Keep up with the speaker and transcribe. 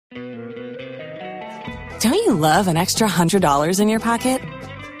Don't you love an extra $100 in your pocket?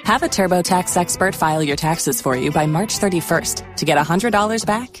 Have a TurboTax expert file your taxes for you by March 31st to get $100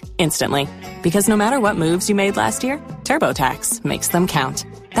 back instantly. Because no matter what moves you made last year, TurboTax makes them count.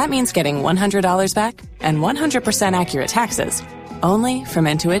 That means getting $100 back and 100% accurate taxes only from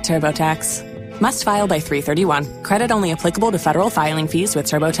Intuit TurboTax. Must file by 3/31. Credit only applicable to federal filing fees with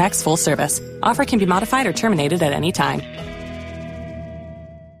TurboTax full service. Offer can be modified or terminated at any time.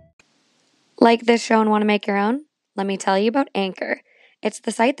 Like this show and want to make your own? Let me tell you about Anchor. It's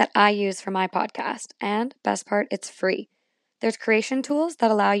the site that I use for my podcast, and best part, it's free. There's creation tools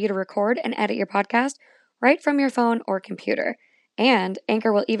that allow you to record and edit your podcast right from your phone or computer. And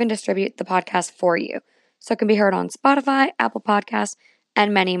Anchor will even distribute the podcast for you, so it can be heard on Spotify, Apple Podcasts,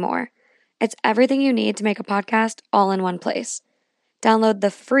 and many more. It's everything you need to make a podcast all in one place. Download the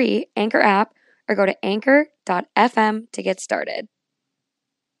free Anchor app or go to anchor.fm to get started.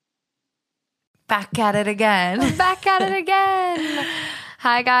 Back at it again. Back at it again.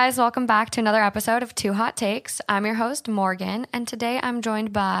 Hi, guys. Welcome back to another episode of Two Hot Takes. I'm your host, Morgan, and today I'm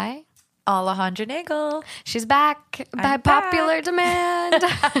joined by Alejandra Nagel. She's back by popular demand.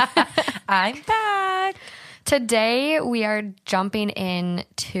 I'm back. Today, we are jumping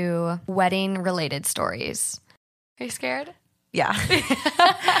into wedding-related stories. Are you scared? Yeah.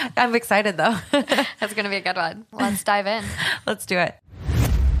 I'm excited, though. That's going to be a good one. Let's dive in. Let's do it.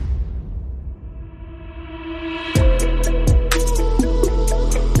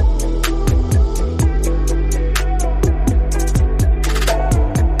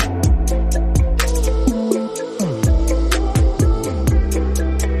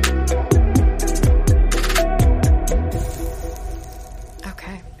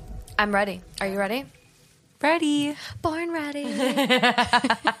 I'm ready. Are you ready? Ready. Born ready. As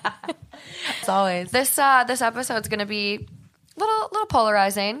always. This episode's going to be little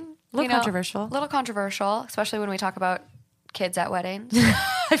polarizing. A little controversial. A little controversial, especially when we talk about kids at weddings.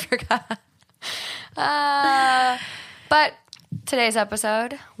 I forgot. But today's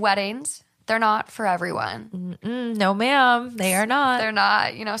episode, weddings, they're not for everyone. No, ma'am. They are not. They're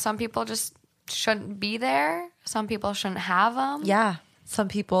not. Some people just shouldn't be there. Some people shouldn't have them. Yeah. Some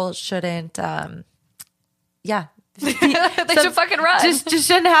people shouldn't, They should fucking run. Just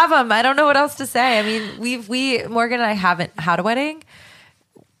shouldn't have them. I don't know what else to say. I mean, Morgan and I haven't had a wedding.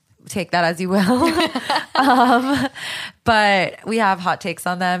 Take that as you will. But we have hot takes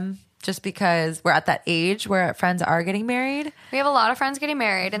on them just because we're at that age where friends are getting married. We have a lot of friends getting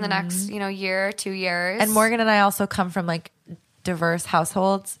married in the next, year, 2 years. And Morgan and I also come from diverse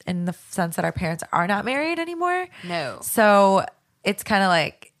households in the sense that our parents are not married anymore. No. So it's kind of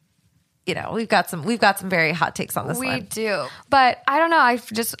we've got some very hot takes on this one. We do. But I don't know.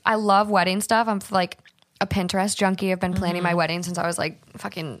 I love wedding stuff. I'm like a Pinterest junkie. I've been planning my wedding since I was like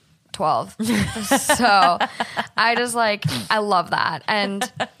fucking 12. So I love that.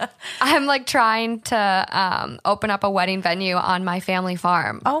 And I'm like trying to open up a wedding venue on my family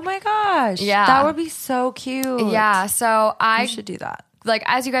farm. Oh my gosh. Yeah. That would be so cute. Yeah. So you should do that. Like,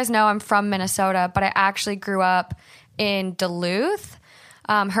 as you guys know, I'm from Minnesota, but I actually grew up in Duluth,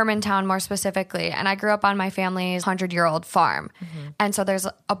 Hermantown more specifically. And I grew up on my family's 100-year-old farm. Mm-hmm. And so there's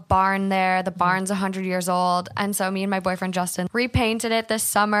a barn there. The barn's 100 years old. And so me and my boyfriend, Justin, repainted it this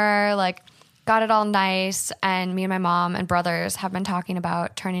summer, got it all nice. And me and my mom and brothers have been talking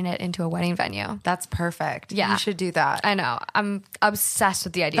about turning it into a wedding venue. That's perfect. Yeah. You should do that. I know. I'm obsessed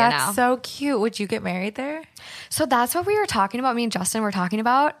with the idea now. That's so cute. Would you get married there? So that's what we were talking about. Me and Justin were talking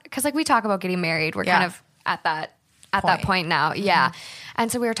about. Because we talk about getting married. We're kind of at that point now. Yeah. Mm-hmm. And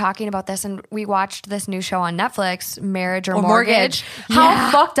so we were talking about this and we watched this new show on Netflix, Marriage or Mortgage.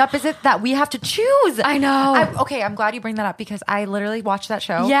 How fucked up is it that we have to choose? I know. I'm glad you bring that up because I literally watched that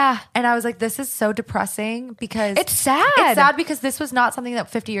show. Yeah. And I was like, this is so depressing because it's sad. It's sad because this was not something that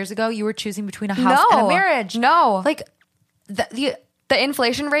 50 years ago you were choosing between a house and a marriage. No. The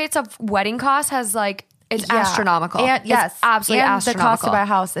inflation rates of wedding costs has it's astronomical. And yes. It's absolutely astronomical. The cost to buy a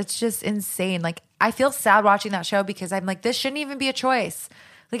house, it's just insane. I feel sad watching that show because I'm like, this shouldn't even be a choice.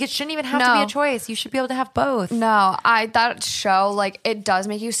 It shouldn't even have to be a choice. You should be able to have both. No, that show, it does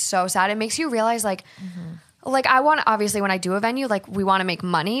make you so sad. It makes you realize, I want, obviously, when I do a venue, we want to make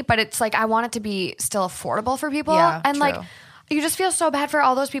money, but it's I want it to be still affordable for people. Yeah, and true. You just feel so bad for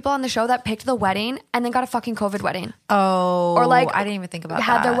all those people on the show that picked the wedding and then got a fucking COVID wedding. Oh. Or I didn't even think about that.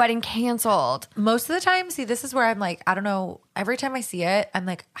 Had their wedding canceled. Most of the time, see, this is where I'm I don't know. Every time I see it, I'm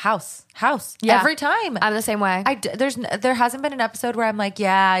like, house. Yeah. Every time. I'm the same way. There hasn't been an episode where I'm like,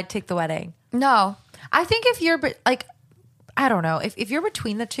 yeah, I'd take the wedding. No. I think if you're I don't know. If you're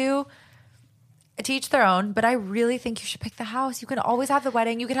between the two, to each their own, but I really think you should pick the house. You can always have the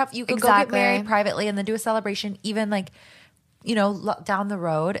wedding. You could go get married privately and then do a celebration, even like, down the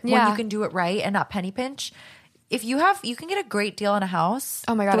road when you can do it right and not penny pinch. If you can get a great deal on a house.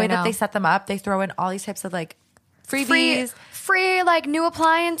 Oh my God, the way that they set them up, they throw in all these types of like freebies, free like new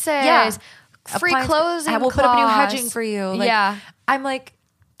appliances, free closing. We'll put up new hedging for you. Like, I'm like,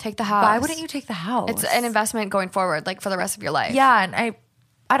 take the house. Why wouldn't you take the house? It's an investment going forward, like for the rest of your life. Yeah, and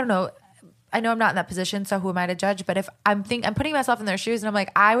I don't know. I know I'm not in that position, so who am I to judge? But if I'm putting myself in their shoes, and I'm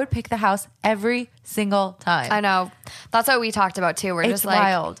like, I would pick the house every single time. I know. That's what we talked about too. It's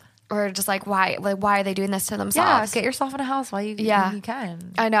wild. We're just like, why? Like, why are they doing this to themselves? Yeah, get yourself in a house while you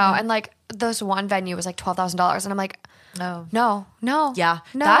can. I know. And like this one venue was like $12,000, and I'm like, no. Yeah,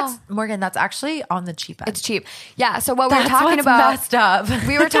 that's Morgan. That's actually on the cheap end. It's cheap. Yeah. So what we were talking about, messed up.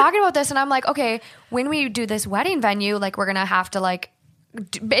 We were talking about this, and I'm like, okay, when we do this wedding venue, like we're gonna have to like.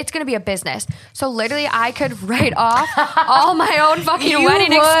 It's going to be a business. So literally I could write off all my own fucking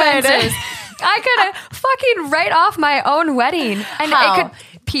wedding expenses. I could fucking write off my own wedding. And it could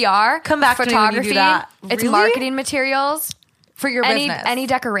PR, come back photography, to me when you do that. It's marketing materials. For your business. Any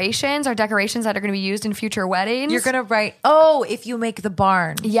decorations or decorations that are going to be used in future weddings. You're going to write, if you make the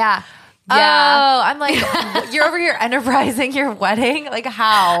barn. Yeah. Oh, I'm like, you're over here enterprising your wedding? Like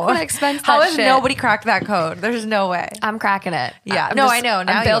how? What expense How has nobody cracked that code? There's no way. I'm cracking it. Yeah. I know.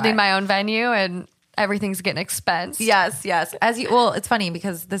 Now I'm building my own venue and everything's getting expensed. Yes. It's funny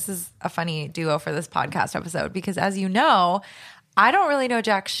because this is a funny duo for this podcast episode because as you know, I don't really know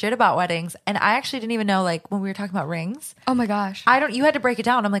jack shit about weddings. And I actually didn't even know, like, when we were talking about rings. Oh my gosh. You had to break it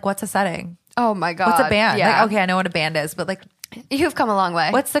down. I'm like, what's a setting? Oh my God. What's a band? Yeah. Like, okay, I know what a band is, but like, you've come a long way.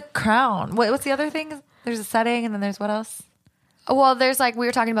 What's the crown? What's the other thing? There's a setting and then there's what else? Well, there's like, we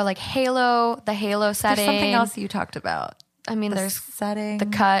were talking about like the halo setting. There's something else you talked about. I mean, there's setting, the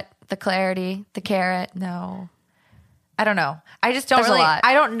cut, the clarity, the carrot. No. I don't know. I just don't There's really, a lot.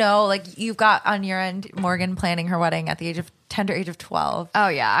 I don't know. Like you've got on your end, Morgan planning her wedding at the tender age of 12. Oh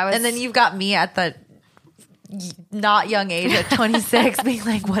yeah. And then you've got me at the not young age at 26 being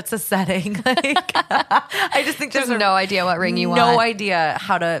like, what's a setting? Like, I just think there's no idea what ring you want. No idea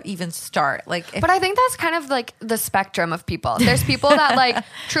how to even start. But I think that's kind of like the spectrum of people. There's people that like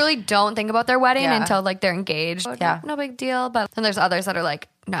truly don't think about their wedding until like they're engaged. Yeah. No big deal. But then there's others that are like,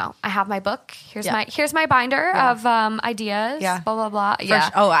 no, I have my book. Here's my binder of ideas. Yeah. Blah, blah, blah.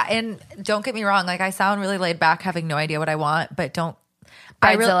 Yeah. And don't get me wrong. Like I sound really laid back having no idea what I want, but don't.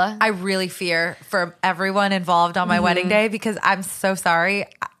 Bridezilla. I really fear for everyone involved on my wedding day because I'm so sorry.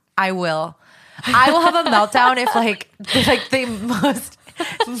 I will have a meltdown if like the most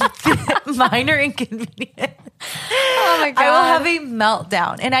minor inconvenience. Oh my God. I will have a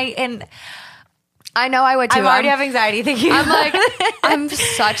meltdown. And I know I would too. I already have anxiety thinking. I'm like, I'm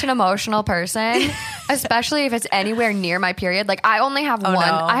such an emotional person, especially if it's anywhere near my period. Like I only have one. No.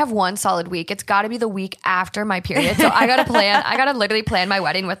 I have one solid week. It's got to be the week after my period. So I got to literally plan my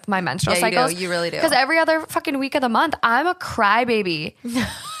wedding with my menstrual cycles. You really do. Because every other fucking week of the month, I'm a crybaby.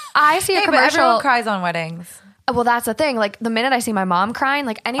 I see a commercial. But everyone cries on weddings. Well, that's the thing. Like the minute I see my mom crying,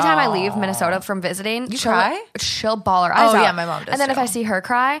 like anytime I leave Minnesota from visiting, she'll bawl her eyes out. Yeah, my mom does. And then too. if I see her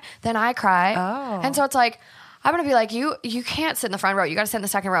cry, then I cry. Oh. And so it's like, I'm gonna be like, you can't sit in the front row. You got to sit in the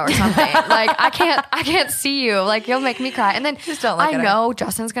second row or something. Like I can't see you. Like you'll make me cry. And then just don't look at her. I know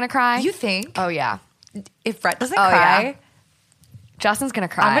Justin's gonna cry. You think? Oh yeah. If Brett doesn't cry. Yeah. Justin's gonna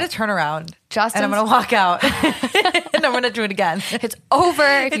cry. I'm gonna turn around and I'm gonna walk out and I'm gonna do it again. It's over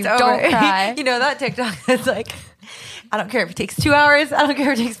if you don't cry. You know that TikTok that's like, I don't care if it takes 2 hours. I don't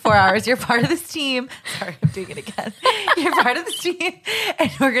care if it takes 4 hours. You're part of this team. Sorry, I'm doing it again. You're part of this team,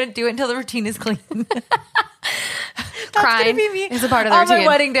 and we're gonna do it until the routine is clean. Crying is a part of the routine. On my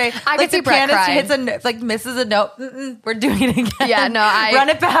wedding day, I like could see the Brett pianist crying. misses a note. We're doing it again. Yeah, no, run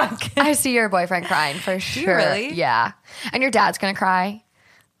it back. I see your boyfriend crying for sure. Do you really? Yeah, and your dad's gonna cry.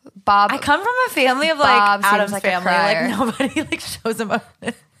 Bob. I come from a family of like Bob seems Adam's like a family. crier. Like nobody like shows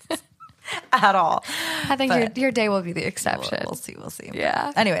emotions at all. I think But your day will be the exception. We'll see.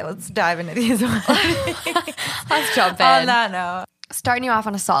 Yeah. Anyway, let's dive into these. Let's jump in. On that note. Starting you off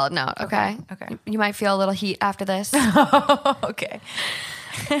on a solid note, okay? Okay. You might feel a little heat after this. Okay.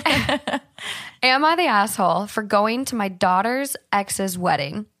 Am I the asshole for going to my daughter's ex's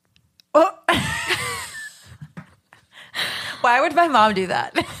wedding? Oh. Why would my mom do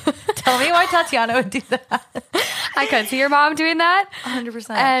that? Tell me why Tatiana would do that. I could see your mom doing that.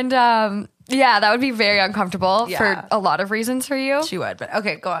 100%. And yeah, that would be very uncomfortable Yeah. for a lot of reasons for you. She would, but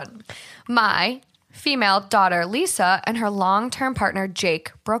okay, go on. My female daughter, Lisa, and her long-term partner,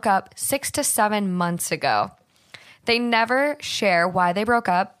 Jake, broke up 6 to 7 months ago. They never share why they broke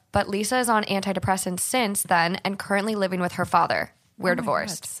up, but Lisa is on antidepressants since then and currently living with her father. We're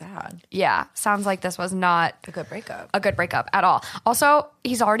divorced. That's sad. Yeah. Sounds like this was not A good breakup. a good breakup at all. Also,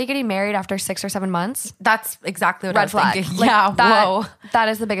 he's already getting married after 6 or 7 months. That's exactly what I Red was flag. thinking. Like, Yeah, whoa. That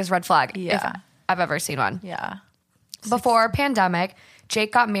is the biggest red flag if Yeah. I've ever seen one. Yeah. Before pandemic,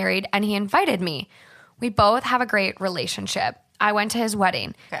 Jake got married and he invited me. We both have a great relationship. I went to his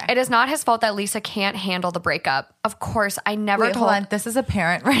wedding. Okay. It is not his fault that Lisa can't handle the breakup. Of course, I never Wait, told. hold on. This is a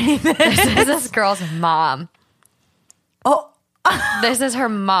parent writing this. This is this girl's mom. Oh. This is her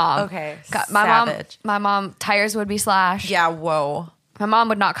mom. Okay. God, Savage. my mom, tires would be slashed. Yeah, whoa. My mom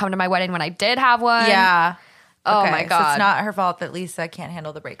would not come to my wedding when I did have one. Yeah. Oh Okay, my So God. it's not her fault that Lisa can't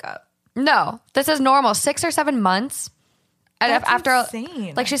handle the breakup. No, this is normal. 6 or 7 months. And That's after,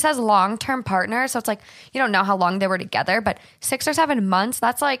 insane. like she says, long-term partner. So it's like, you don't know how long they were together, but 6 or 7 months,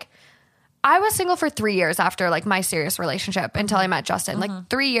 that's like, I was single for 3 years after like my serious relationship until I met Justin. Like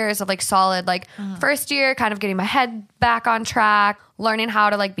 3 years of like solid, like first year, kind of getting my head back on track, learning how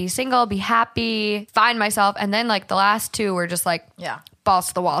to like be single, be happy, find myself. And then like the last 2 were just like, Yeah. balls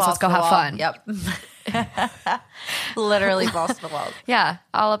to the walls. Let's go have fun. Yep. Literally balls to the wall. Yeah.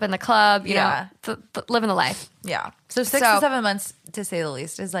 All up in the club, you Yeah. know, living the life. Yeah. So 6 So- to 7 months, to say the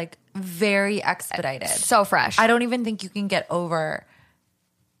least, is like very expedited. So fresh. I don't even think you can get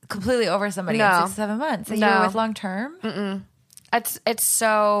completely over somebody in No. 6 to 7 months that No. you're with long term. It's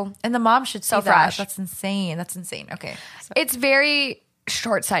so, And the mom should see So that. fresh. That's insane. That's insane. Okay. So, it's very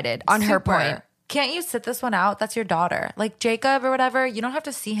short-sighted on her super. point. Can't you sit this one out? That's your daughter. Like Jacob or whatever, you don't have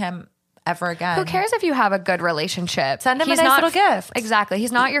to see him ever again. Who cares if you have a good relationship? Send him a He's nice not- little gift. Exactly.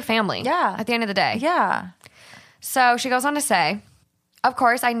 He's not your family. Yeah. At the end of the day. Yeah. So she goes on to say, of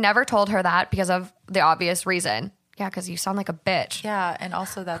course, I never told her that because of the obvious reason. Yeah, because you sound like a bitch. Yeah. And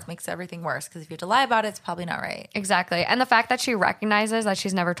also that makes everything worse because if you have to lie about it, it's probably not right. Exactly. And the fact that she recognizes that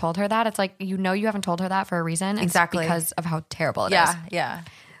she's never told her that, it's like, you know, you haven't told her that for a reason. It's Exactly. because of how terrible it is. Yeah. Yeah.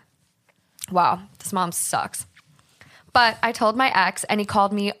 Wow, this mom sucks. But I told my ex, and he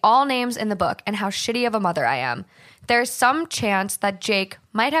called me all names in the book and how shitty of a mother I am. There's some chance that Jake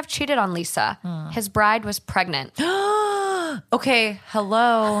might have cheated on Lisa. His bride was pregnant. Okay.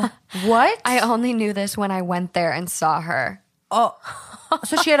 Hello. What? I only knew this when I went there and saw her. Oh,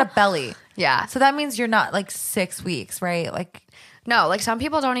 so she had a belly. Yeah. So that means you're not like 6 weeks, right? Like, No, like some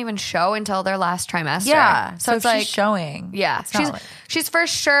people don't even show until their last trimester. yeah. So it's if like, she's showing. yeah, it's not she's like- she's for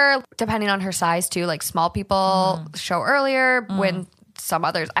sure, depending on her size too, like small people show earlier when some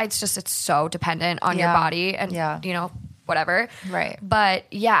others, it's so dependent on your Yeah. body and, Yeah. you know, whatever. Right. But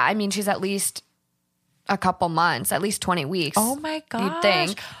yeah, I mean, she's at least a couple months, at least 20 weeks. Oh my gosh. You'd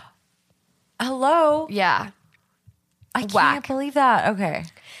think. Hello. Yeah. I can't Whack. believe that. Okay.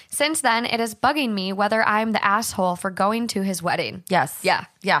 Since then, it is bugging me whether I'm the asshole for going to his wedding. Yes. Yeah.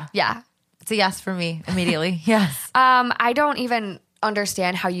 Yeah. Yeah. It's a yes for me immediately. Yes. I don't even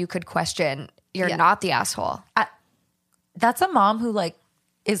understand how you could question you're Yeah. not the asshole. That's a mom who like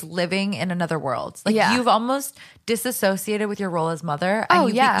is living in another world. Like Yeah. you've almost disassociated with your role as mother. Oh,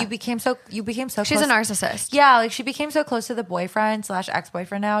 And yeah. you became so She's close. a narcissist. Yeah, like she became so close to the boyfriend /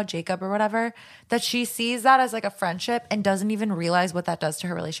 ex-boyfriend now, Jacob or whatever, that she sees that as like a friendship and doesn't even realize what that does to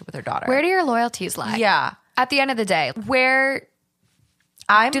her relationship with her daughter. Where do your loyalties lie? Yeah. At the end of the day, where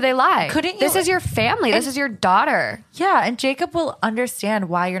I'm do they lie? Couldn't you? This is your family. This is your daughter. Yeah, and Jacob will understand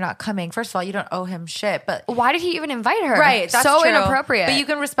why you're not coming. First of all, you don't owe him shit, but Why did he even invite her? right, that's so true. inappropriate. But you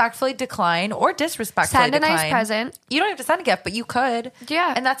can respectfully decline or disrespectfully Send a decline. nice present. You don't have to send a gift, but you could.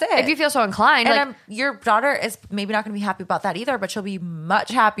 Yeah. and that's it. If you feel so inclined. And like, your daughter is maybe not going to be happy about that either, but she'll be much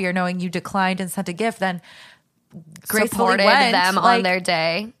happier knowing you declined and sent a gift than gracefully supported went, them on like, their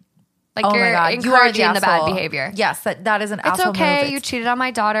day. Like oh you're my God, you are encouraging the bad asshole. behavior. Yes, that is an It's asshole okay. move. You It's- cheated on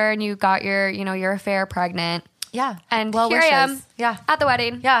my daughter and you got your affair pregnant. yeah, And well here I am. wishes. Yeah, At the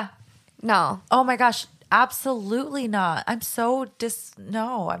wedding. yeah. No. Oh my gosh, absolutely not. I'm so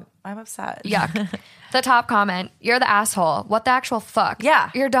I'm upset. Yuck. The top comment, you're the asshole. What the actual fuck? Yeah.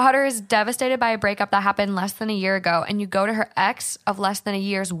 Your daughter is devastated by a breakup that happened less than a year ago, and you go to her ex of less than a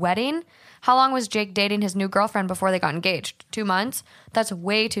year's wedding? How long was Jake dating his new girlfriend before they got engaged? 2 months? That's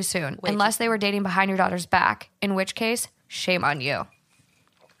way too soon. Unless they were dating behind your daughter's back, in which case, shame on you.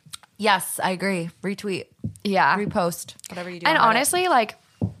 Yes, I agree. Retweet, Yeah. repost, whatever you do. And on Reddit. honestly, like,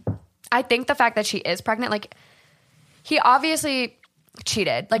 I think the fact that she is pregnant, like, he obviously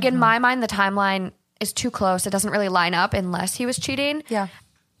cheated. Like, in my mind, the timeline is too close. It doesn't really line up unless he was cheating. yeah.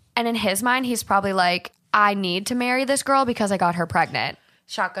 And in his mind, he's probably like, I need to marry this girl because I got her pregnant.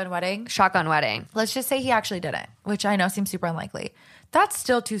 Shotgun wedding. Shotgun wedding. Let's just say he actually didn't, which I know seems super unlikely. That's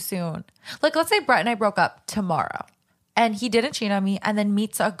still too soon. Like, let's say Brett and I broke up tomorrow And he didn't cheat on me, and then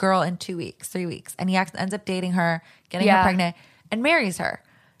meets a girl in 2 weeks, 3 weeks. And he ends up dating her, getting her pregnant, and marries her.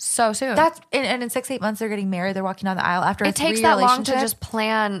 So soon. And in 6-8 months, they're getting married. They're walking down the aisle after a 3-year relationship. It takes that long to just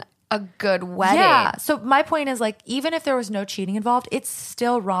plan a good wedding. Yeah. So my point is, like, even if there was no cheating involved, it's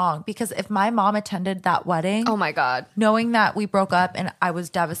still wrong. Because if my mom attended that wedding, oh my God, knowing that we broke up and I was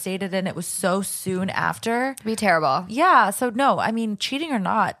devastated and it was so soon after, it'd be terrible. Yeah. So no, I mean, cheating or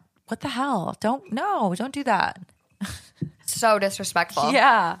not, what the hell? Don't do that. So disrespectful.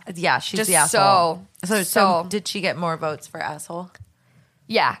 Yeah. Yeah. She's just the asshole. So did she get more votes for asshole?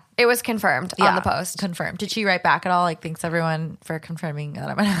 Yeah, it was confirmed on the post. Confirmed. Did she write back at all? Like, thanks everyone for confirming that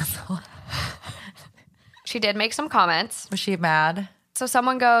I'm an asshole. She did make some comments. Was she mad? So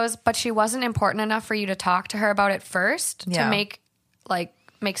someone goes, but she wasn't important enough for you to talk to her about it first to make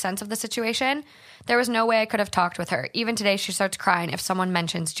sense of the situation. There was no way I could have talked with her. Even today, she starts crying if someone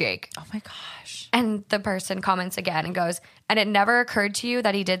mentions Jake. Oh my gosh. And the person comments again and goes, and it never occurred to you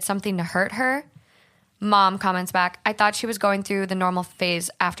that he did something to hurt her? Mom comments back, I thought she was going through the normal phase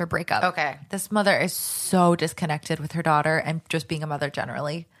after breakup. Okay. This mother is so disconnected with her daughter and just being a mother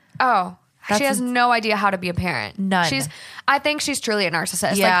generally. Oh, she has no idea how to be a parent. None. I think she's truly a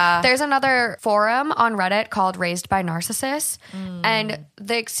narcissist. Yeah. Like, there's another forum on Reddit called Raised by Narcissists. And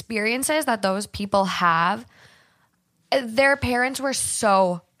the experiences that those people have, their parents were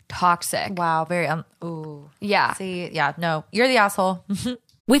so toxic. Wow. Very, ooh. Yeah. See, yeah, no. You're the asshole.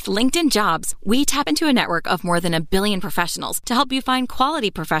 With LinkedIn Jobs, we tap into a network of more than 1 billion professionals to help you find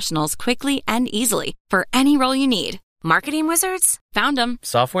quality professionals quickly and easily for any role you need. Marketing wizards? Found them.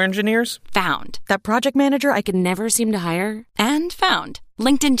 Software engineers? Found. That project manager I could never seem to hire? And found.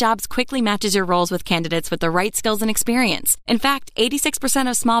 LinkedIn Jobs quickly matches your roles with candidates with the right skills and experience. In fact, 86%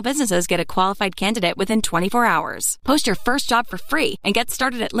 of small businesses get a qualified candidate within 24 hours. Post your first job for free and get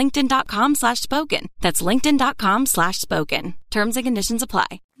started at linkedin.com/spoken. That's linkedin.com/spoken. Terms and conditions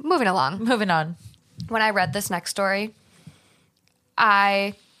apply. Moving along. Moving on. When I read this next story,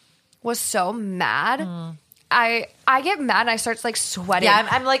 I was so mad. I get mad and I start like sweating. Yeah,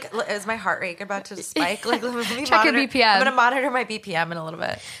 I'm like, is my heart rate about to spike? Like, let me check your BPM. I'm going to monitor my BPM in a little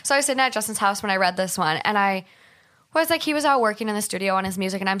bit. So I was sitting at Justin's house when I read this one, and I was like, he was out working in the studio on his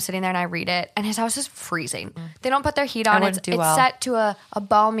music, and I'm sitting there and I read it, and his house is freezing. They don't put their heat on. It's set to a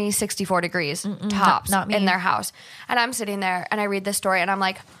balmy 64 degrees tops not me. In their house. And I'm sitting there and I read this story and I'm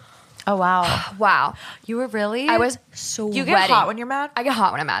like, oh, wow. Wow. You were really? I was sweating. You get hot when you're mad? I get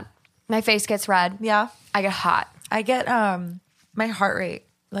hot when I'm mad. My face gets red. Yeah. I get hot. I get my heart rate,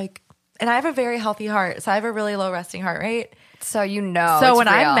 like, and I have a very healthy heart, so I have a really low resting heart rate. So you know. So when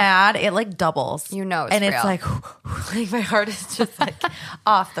real. I'm mad, it like doubles. You know, it's and real. It's like my heart is just like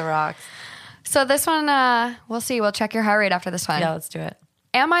off the rocks. So this one, we'll see. We'll check your heart rate after this one. Yeah, let's do it.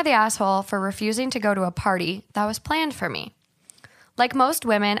 Am I the asshole for refusing to go to a party that was planned for me? Like most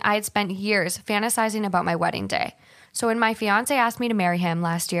women, I had spent years fantasizing about my wedding day. So when my fiance asked me to marry him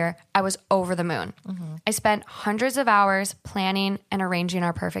last year, I was over the moon. I spent hundreds of hours planning and arranging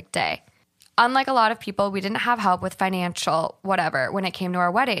our perfect day. Unlike a lot of people, we didn't have help with financial whatever when it came to our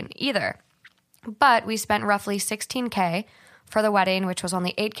wedding either. But we spent roughly $16K for the wedding, which was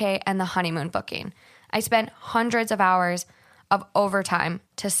only $8K, and the honeymoon booking. I spent hundreds of hours of overtime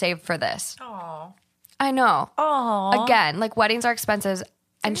to save for this. Aww. I know. Aww. Again, like, weddings are expensive,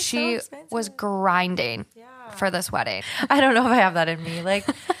 and she was grinding for this wedding. I don't know if I have that in me. Like,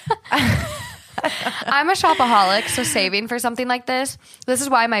 I'm a shopaholic, so saving for something like this is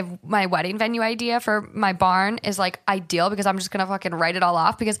why my wedding venue idea for my barn is like ideal, because I'm just gonna fucking write it all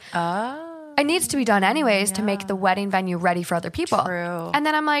off, because it needs to be done anyways to make the wedding venue ready for other people. True. And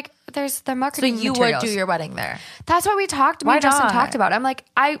then I'm like, there's the marketing so you materials. would do your wedding there? That's what we talked. Me and Justin not? talked about. I'm like,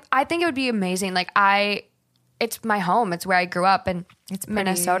 I think it would be amazing. Like, it's my home. It's where I grew up, and it's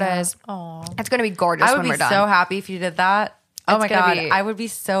Minnesota is. It's going to be gorgeous when we're done. I would be so happy if you did that. Oh my God. Be, I would be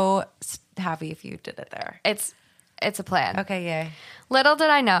so happy if you did it there. It's a plan. Okay, yay. Little did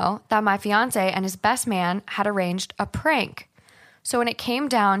I know that my fiance and his best man had arranged a prank. So when it came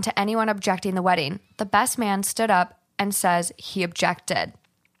down to anyone objecting the wedding, the best man stood up and says he objected.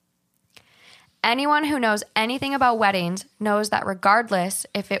 Anyone who knows anything about weddings knows that regardless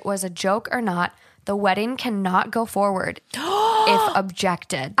if it was a joke or not, the wedding cannot go forward if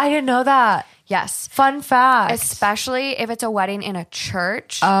objected. I didn't know that. Yes. Fun fact. Especially if it's a wedding in a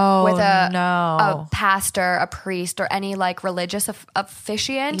church with a pastor, a priest, or any like religious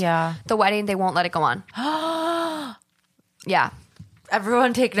officiant. Yeah. The wedding, they won't let it go on. Yeah.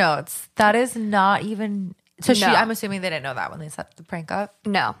 Everyone take notes. That is not even... So No. I'm assuming they didn't know that when they set the prank up?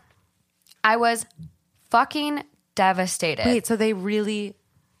 No. I was fucking devastated. Wait, so they really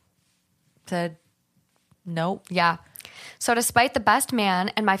said nope? Yeah. So despite the best man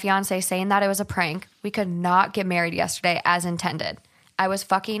and my fiance saying that it was a prank, we could not get married yesterday as intended. I was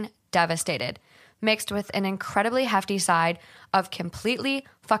fucking devastated, mixed with an incredibly hefty side of completely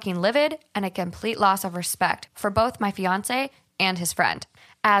fucking livid and a complete loss of respect for both my fiance and his friend,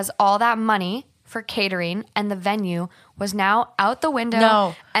 as all that money for catering and the venue was now out the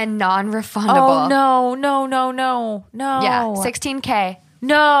window and non-refundable. Oh, no. Yeah, $16K.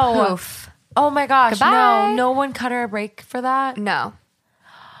 No. Poof. Oh my gosh. Goodbye. No one cut her a break for that? No.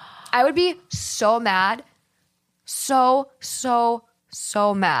 I would be so mad. So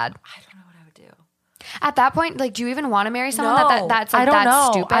mad. I don't know what I would do. At that point, like, do you even want to marry someone that's like, I don't know.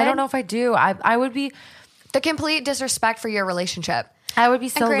 stupid? I don't know if I do. I would be... The complete disrespect for your relationship. I would be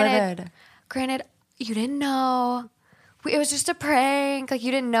so livid. Granted, you didn't know. It was just a prank. Like,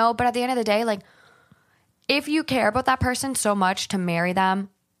 you didn't know. But at the end of the day, like, if you care about that person so much to marry them,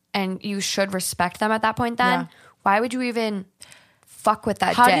 and you should respect them at that point then, why would you even fuck with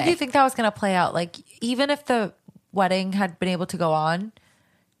that How day? did you think that was going to play out? Like, even if the wedding had been able to go on,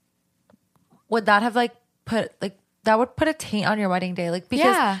 would that have that would put a taint on your wedding day? Like,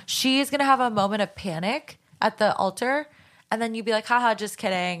 because she's going to have a moment of panic at the altar, and then you'd be like, haha, just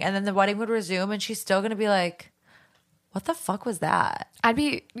kidding. And then the wedding would resume, and she's still going to be like, what the fuck was that? I'd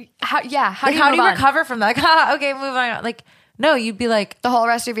be, how do you recover from that? Like, okay, move on. Like, no, you'd be like, the whole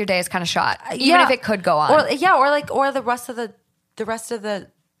rest of your day is kind of shot, even if it could go on. Or the rest of the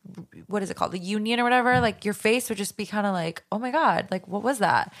what is it called? The union or whatever. Like, your face would just be kind of like, oh my God, like, what was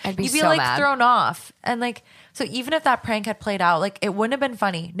that? I'd be You'd be so like mad. thrown off. And like, so even if that prank had played out, like, it wouldn't have been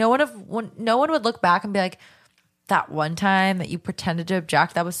funny. No one would look back and be like, that one time that you pretended to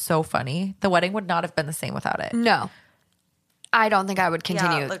object, that was so funny. The wedding would not have been the same without it. No. I don't think I would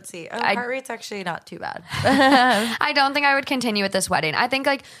continue. Yeah, let's see. Heart rate's actually not too bad. I don't think I would continue with this wedding. I think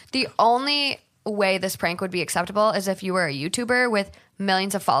like the only way this prank would be acceptable is if you were a YouTuber with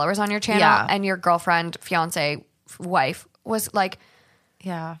millions of followers on your channel and your girlfriend, fiance, wife was like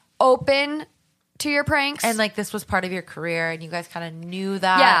open to your pranks. And like this was part of your career and you guys kind of knew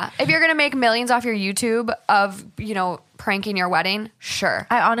that. Yeah. If you're going to make millions off your YouTube of, pranking your wedding, sure.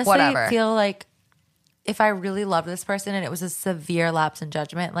 I honestly feel like if I really loved this person and it was a severe lapse in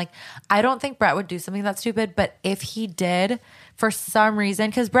judgment, like, I don't think Brett would do something that stupid, but if he did for some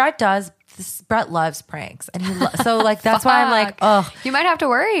reason, because Brett loves pranks. And so like, that's why I'm like, oh, you might have to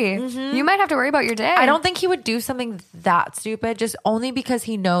worry. Mm-hmm. You might have to worry about your day. I don't think he would do something that stupid, just only because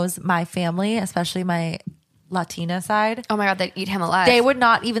he knows my family, especially my Latina side. Oh my God, they'd eat him alive. They would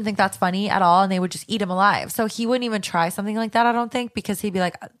not even think that's funny at all, and they would just eat him alive. So he wouldn't even try something like that, I don't think, because he'd be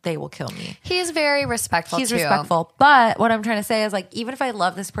like, they will kill me. He's very respectful He's too. respectful. But what I'm trying to say is, like, even if I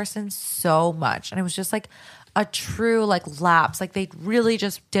love this person so much and it was just like a true like lapse, like they really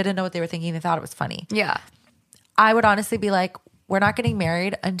just didn't know what they were thinking, they thought it was funny. Yeah. I would honestly be like, we're not getting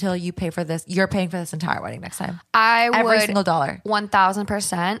married until you pay for this. You're paying for this entire wedding next time. Every single dollar.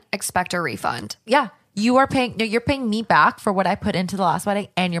 1,000% expect a refund. Yeah. You're paying me back for what I put into the last wedding,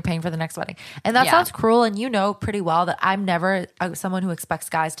 and you're paying for the next wedding. And that sounds cruel. And you know pretty well that I'm never someone who expects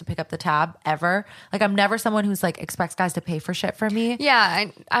guys to pick up the tab ever. Like, I'm never someone who's like expects guys to pay for shit for me. Yeah.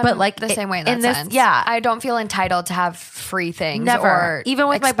 I'm but like the same way in that sense. Yeah. I don't feel entitled to have free things. Never. Or even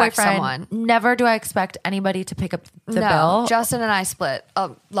with my boyfriend, someone. Never do I expect anybody to pick up the bill. Justin and I split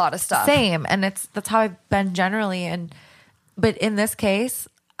a lot of stuff. Same. And that's how I've been generally. But in this case,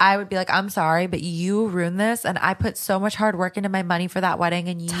 I would be like, I'm sorry, but you ruined this. And I put so much hard work into my money for that wedding.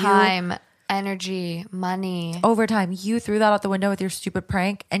 And time, energy, money. Overtime. You threw that out the window with your stupid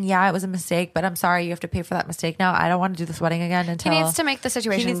prank. And yeah, it was a mistake, but I'm sorry. You have to pay for that mistake now. I don't want to do this wedding again until... He needs to make the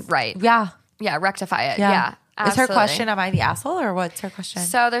situation right. Yeah. Yeah, rectify it. Yeah. Is her question, am I the asshole, or what's her question?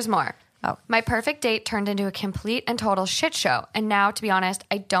 So there's more. Oh. My perfect date turned into a complete and total shit show. And now, to be honest,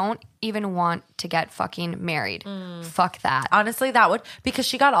 I don't even want to get fucking married. Fuck that. Honestly, that would, because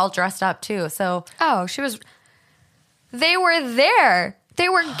she got all dressed up too. So, they were there. They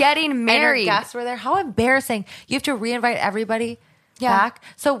were getting married. And her guests were there. How embarrassing. You have to reinvite everybody back.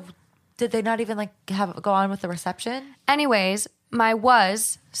 So did they not even like go on with the reception? Anyways, my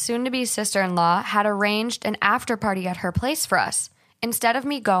soon-to-be sister-in-law had arranged an after party at her place for us. Instead of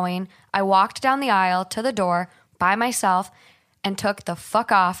me going, I walked down the aisle to the door by myself and took the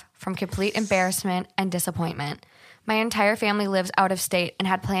fuck off from complete embarrassment and disappointment. My entire family lives out of state and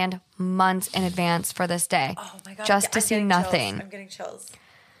had planned months in advance for this day. Oh my God. Just to see nothing. I'm getting chills.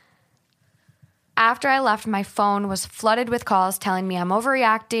 After I left, my phone was flooded with calls telling me I'm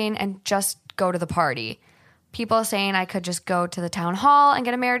overreacting and just go to the party. People saying I could just go to the town hall and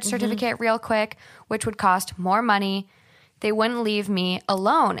get a marriage certificate real quick, which would cost more money. They wouldn't leave me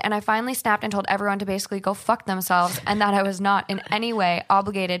alone. And I finally snapped and told everyone to basically go fuck themselves and that I was not in any way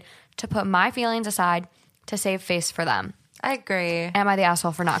obligated to put my feelings aside to save face for them. I agree. Am I the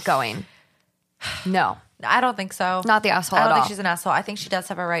asshole for not going? No. I don't think so. Not the asshole I at don't all. think she's an asshole. I think she does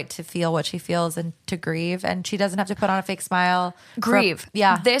have a right to feel what she feels and to grieve, and she doesn't have to put on a fake smile. Grieve.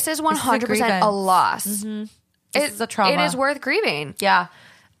 Yeah. This is 100% a loss. This is a trauma. It is worth grieving. Yeah.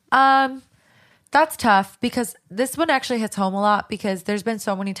 That's tough because this one actually hits home a lot because there's been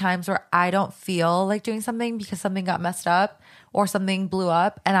so many times where I don't feel like doing something because something got messed up or something blew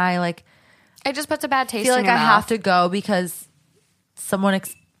up, and I like It just puts a bad taste feel in like your I mouth. have to go because someone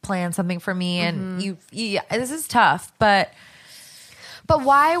planned something for me, and this is tough, But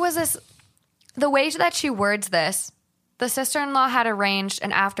why was this the way that she words this? The sister-in-law had arranged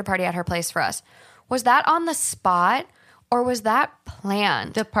an after party at her place for us. Was that on the spot or was that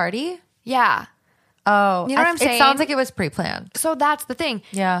planned? the party. Yeah. Oh, You know what I'm saying? It sounds like it was pre-planned. So that's the thing.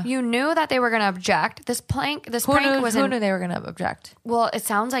 Yeah. You knew that they were going to object. This prank Who knew they were going to object? Well, it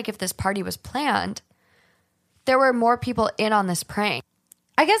sounds like if this party was planned, there were more people in on this prank.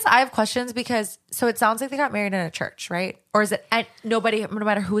 I guess I have questions because so it sounds like they got married in a church, right? Or is it nobody, no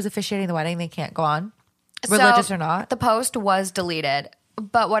matter who is officiating the wedding, they can't go on, religious So, or not? The post was deleted.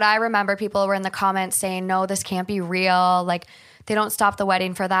 But what I remember, people were in the comments saying, no, this can't be real. Like, they don't stop the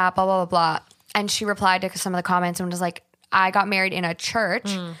wedding for that, blah, blah, blah, blah. And she replied to some of the comments and was like, I got married in a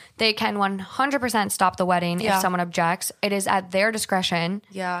church. They can 100% stop the wedding if someone objects. It is at their discretion.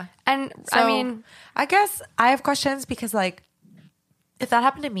 Yeah. And So, I mean, I guess I have questions because like, if that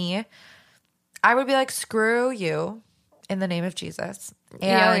happened to me, I would be like, screw you in the name of Jesus.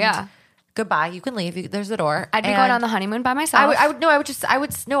 And yeah. goodbye. You can leave. There's the door. I'd be going on the honeymoon by myself. I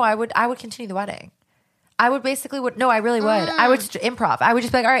would continue the wedding. I would basically I really would. I would improv. I would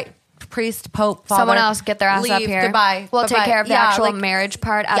just be like, all right, priest, pope, father. Someone else get their ass leave, up here. Goodbye. We'll take Bye-bye. care of the Yeah, actual like, marriage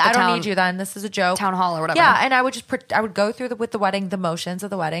part at yeah, the I town. don't need you then. This is a joke. Town hall or whatever. Yeah, and I would I would go through with the wedding, the motions of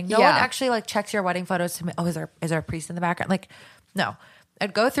the wedding. No Yeah. one actually like checks your wedding photos to me. Oh, is there a priest in the background? Like, no.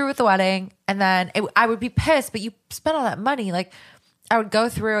 I'd go through with the wedding, and then I would be pissed. But you spent all that money. Like, I'd go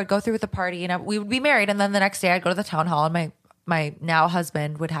through with the party, and we would be married. And then the next day, I'd go to the town hall, and my now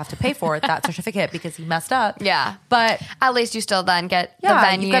husband would have to pay for that certificate because he messed up. Yeah. But at least you still then get the yeah,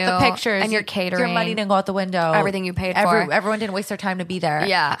 venue. you've got the pictures and your catering. Your money didn't go out the window. Everything you paid for. Everyone didn't waste their time to be there.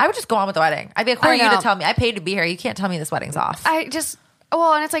 Yeah. I would just go on with the wedding. I'd be like, who are you know. to tell me? I paid to be here. You can't tell me this wedding's off. And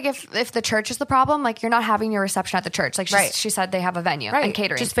it's like if the church is the problem, like you're not having your reception at the church. Like Right. she said they have a venue and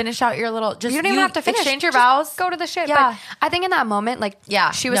catering. Just finish out your little. Just you don't even have to finish. Exchange your Just vows. Go to the shit. Yeah. But I think in that moment, like,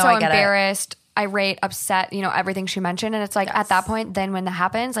 Yeah. she was No, so I get it. embarrassed, irate, upset, everything she mentioned. And it's like at that point, then when that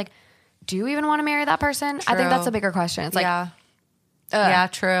happens, like, do you even want to marry that person? I think that's a bigger question. It's like, yeah,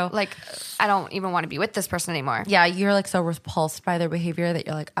 true. like, I don't even want to be with this person anymore. Yeah, you're like so repulsed by their behavior that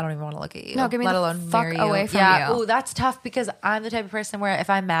you're like, I don't even want to look at you. No, give me let the alone fuck marry away you. from yeah. you. Oh, that's tough because I'm the type of person where if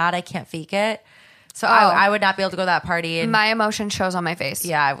I'm mad, I can't fake it. So I would not be able to go to that party. And My emotion shows on my face.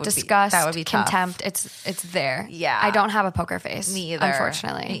 Yeah, it would be- disgust, that would be tough. contempt. It's there. Yeah. I don't have a poker face. me either.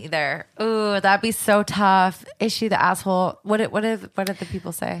 Unfortunately. Me either. Ooh, that'd be so tough. Is she the asshole? What did the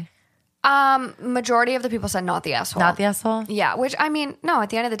people say? Majority of the people said not the asshole. Not the asshole? Yeah, which I mean, no. At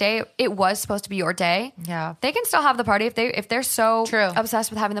the end of the day, it was supposed to be your day. Yeah. they can still have the party if they're so True. obsessed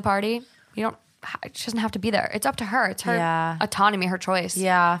with having the party. You don't. She doesn't have to be there. It's up to her. It's her autonomy, her choice.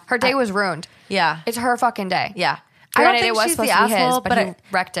 Yeah. her day was ruined. Yeah. It's her fucking day. Yeah. Granted, I don't think it was she's supposed the to be asshole, his, but he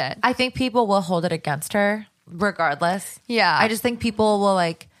wrecked it. I think people will hold it against her regardless. Yeah. I just think people will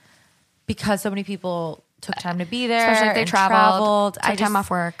like, because so many people took time to be there, Especially if they and traveled, took I time off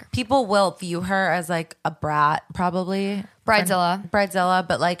work. People will view her as like a brat, probably. Bridezilla.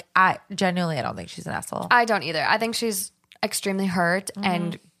 But like, I don't think she's an asshole. I don't either. I think she's extremely hurt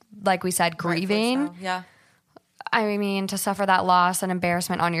and, like we said, grieving. So, yeah. I mean, to suffer that loss and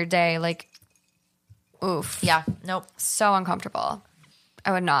embarrassment on your day, like, oof. Yeah. Nope. So uncomfortable.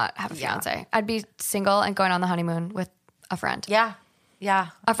 I would not have a fiance. I'd be single and going on the honeymoon with a friend. Yeah. Yeah.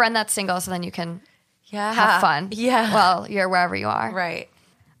 A friend that's single, so then you can Yeah. have fun. Yeah. Well, you're wherever you are. Right.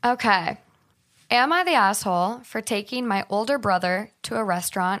 Okay. Am I the asshole for taking my older brother to a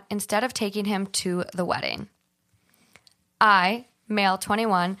restaurant instead of taking him to the wedding? I, male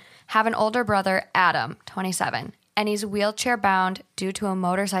 21, have an older brother, Adam, 27, and he's wheelchair bound due to a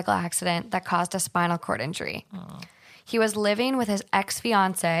motorcycle accident that caused a spinal cord injury. He was living with his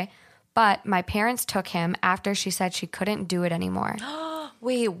ex-fiance, but my parents took him after she said she couldn't do it anymore.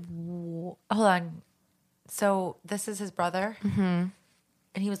 Wait, hold on. So this is his brother? Mm-hmm.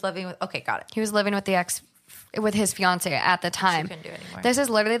 And he was living with, okay, got it. He was living with with his fiance at the time. She couldn't do it anymore. This is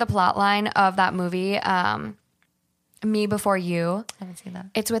literally the plot line of that movie. Me Before You. I haven't seen that.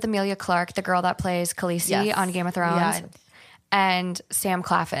 It's with Emilia Clarke, the girl that plays Khaleesi on Game of Thrones. Yeah. And Sam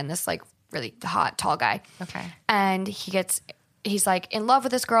Claflin, this like really hot, tall guy. Okay. And he's like in love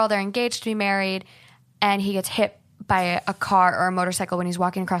with this girl. They're engaged to be married. And he gets hit by a car or a motorcycle when he's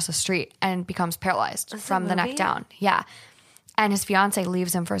walking across the street and becomes paralyzed from the neck down. Yeah. And his fiance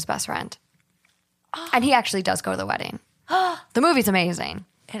leaves him for his best friend. Oh. And he actually does go to the wedding. The movie's amazing.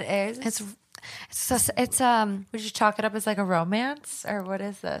 It is? It's would you chalk it up as like a romance or what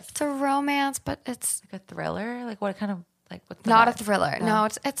is this? It's a romance, but it's like a thriller. Like what kind of like what's not a thriller? No,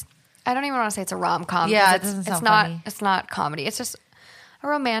 it's. I don't even want to say it's a rom-com. Yeah, it doesn't sound funny. It's not comedy. It's just a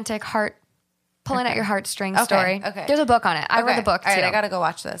romantic pulling at your heartstrings story. Okay, there's a book on it. I read the book too. All right, I gotta go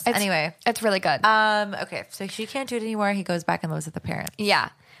watch this. Anyway, it's really good. Okay, so she can't do it anymore. He goes back and lives with the parents. Yeah.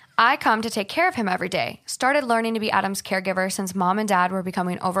 I come to take care of him every day. Started learning to be Adam's caregiver since mom and dad were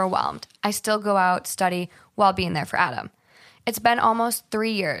becoming overwhelmed. I still go out, study while being there for Adam. It's been almost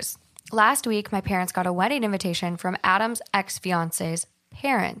 3 years. Last week, my parents got a wedding invitation from Adam's ex-fiance's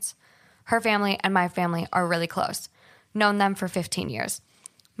parents. Her family and my family are really close. Known them for 15 years.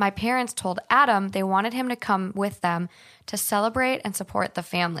 My parents told Adam they wanted him to come with them to celebrate and support the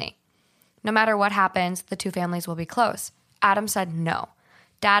family. No matter what happens, the two families will be close. Adam said no.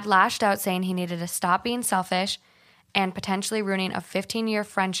 Dad lashed out saying he needed to stop being selfish and potentially ruining a 15-year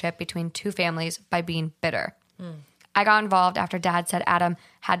friendship between two families by being bitter. I got involved after Dad said Adam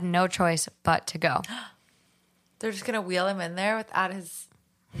had no choice but to go. They're just going to wheel him in there without his...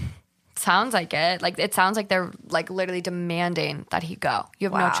 Sounds like it. Like it sounds like they're like literally demanding that he go. You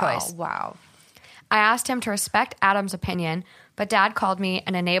have no choice. Wow. I asked him to respect Adam's opinion, but Dad called me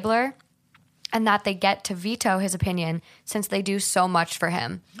an enabler and that they get to veto his opinion since they do so much for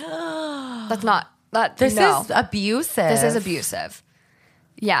him. This is abusive. This is abusive.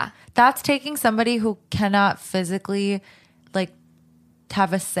 Yeah. That's taking somebody who cannot physically like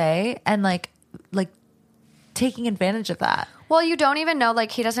have a say and like taking advantage of that. Well, you don't even know,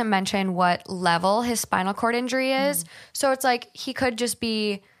 like he doesn't mention what level his spinal cord injury is. So it's like he could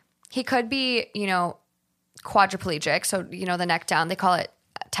be, you know, quadriplegic. So, you know, the neck down, they call it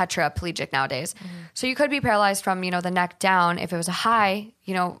tetraplegic nowadays. So you could be paralyzed from, you know, the neck down if it was a high,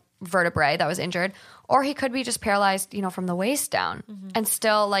 you know, vertebrae that was injured, or he could be just paralyzed, you know, from the waist down and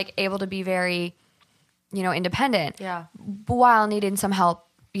still like able to be very, you know, independent. Yeah. While needing some help,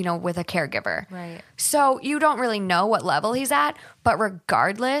 you know, with a caregiver. Right. So you don't really know what level he's at, but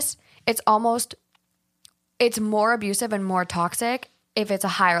regardless, it's more abusive and more toxic if it's a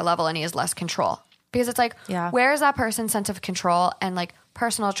higher level and he has less control. Because it's like, where is that person's sense of control and like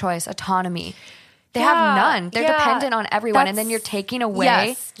personal choice, autonomy? They have none. They're dependent on everyone. And then you're taking away.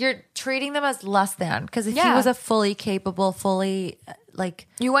 Yes. You're treating them as less than. Because if he was a fully capable, fully like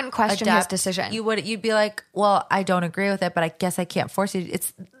you wouldn't question his decision. You'd be like, well, I don't agree with it, but I guess I can't force you.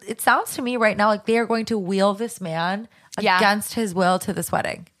 It sounds to me right now like they are going to wheel this man against his will to this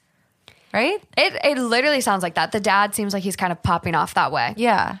wedding. Right? It literally sounds like that. The dad seems like he's kind of popping off that way.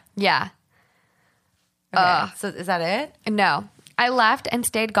 Yeah. Yeah. Okay. So is that it? No. I left and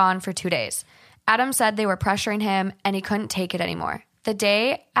stayed gone for 2 days. Adam said they were pressuring him and he couldn't take it anymore. The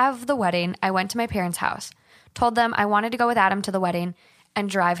day of the wedding, I went to my parents' house, told them I wanted to go with Adam to the wedding and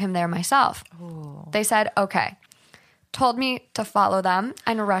drive him there myself. Ooh. They said, okay. Told me to follow them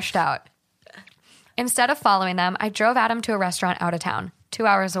and rushed out. Instead of following them, I drove Adam to a restaurant out of town, 2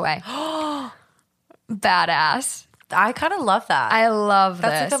 hours away. Badass. I kind of love that. I love this.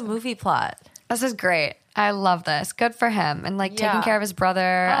 That's like a movie plot. This is great. I love this. Good for him. And like taking care of his brother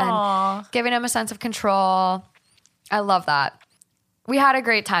and giving him a sense of control. I love that. We had a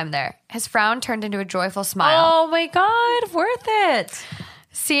great time there. His frown turned into a joyful smile. Oh my God, worth it.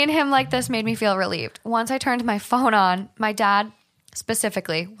 Seeing him like this made me feel relieved. Once I turned my phone on, my dad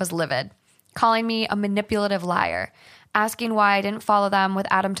specifically was livid, calling me a manipulative liar, asking why I didn't follow them with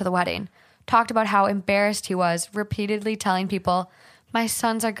Adam to the wedding. Talked about how embarrassed he was, repeatedly telling people, my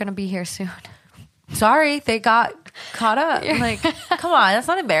sons are going to be here soon. Sorry, they got caught up. Like, come on, that's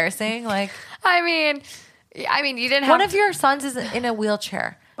not embarrassing. Like, I mean, you didn't have... One of your sons is in a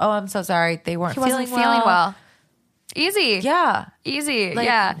wheelchair. Oh, I'm so sorry. They weren't feeling well. Easy. Yeah. Easy. Like,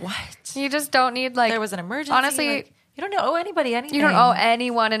 yeah. What? You just don't need like... There was an emergency. Honestly... Like, you don't owe anybody anything. You don't owe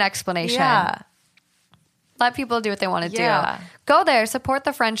anyone an explanation. Yeah. Let people do what they want to do. Go there. Support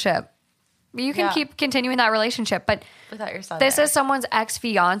the friendship. You can keep continuing that relationship, but without your son. This is someone's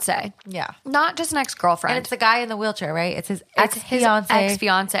ex-fiance. Yeah. Not just an ex-girlfriend. And it's the guy in the wheelchair, right? It's his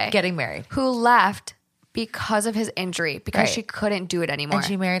ex-fiance getting married. Who left because of his injury, because she couldn't do it anymore. And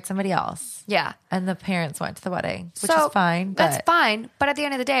she married somebody else. Yeah. And the parents went to the wedding, which is fine. That's fine. But at the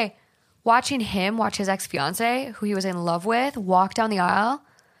end of the day, watching him watch his ex-fiance, who he was in love with, walk down the aisle,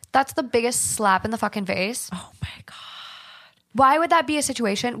 that's the biggest slap in the fucking face. Oh my God. Why would that be a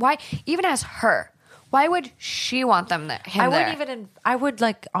situation? Why, even as her, why would she want them there? I would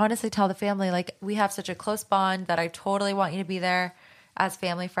like honestly tell the family, like, we have such a close bond that I totally want you to be there as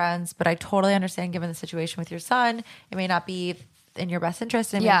family friends, but I totally understand given the situation with your son, it may not be in your best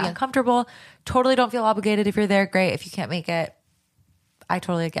interest and it may be uncomfortable. Totally don't feel obligated. If you're there, great. If you can't make it, I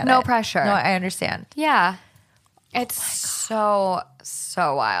totally get it. No pressure. No, I understand. Yeah. It's so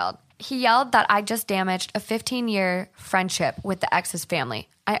wild. He yelled that I just damaged a 15-year friendship with the ex's family.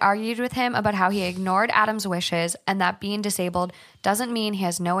 I argued with him about how he ignored Adam's wishes and that being disabled doesn't mean he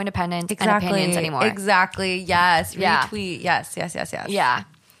has no independence and opinions anymore. Exactly. Yes. Yeah. Retweet. Yes. Yeah.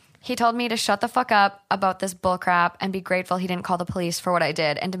 He told me to shut the fuck up about this bullcrap and be grateful he didn't call the police for what I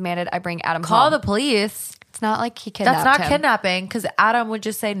did and demanded I bring Adam home. Call the police. It's not like he kidnapped him. That's not kidnapping because Adam would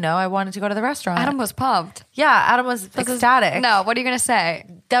just say, no, I wanted to go to the restaurant. Adam was pumped. Yeah, Adam was ecstatic. No, what are you going to say?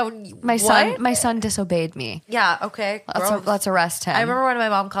 My son disobeyed me. Yeah, okay. Let's arrest him. I remember when my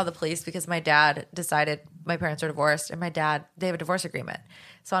mom called the police because my dad decided my parents are divorced and they have a divorce agreement.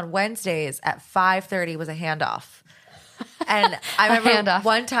 So on Wednesdays at 5:30 was a handoff. And I remember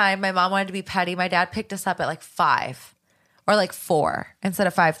one time my mom wanted to be petty. My dad picked us up at like 5 or like 4 instead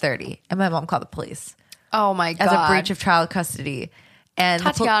of 5:30. And my mom called the police. Oh my God. As a breach of child custody. And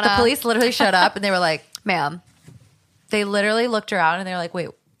the police literally showed up and they were like, ma'am. They literally looked around and they were like, wait,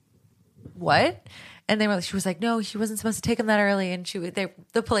 what? And she was like, no, she wasn't supposed to take him that early. And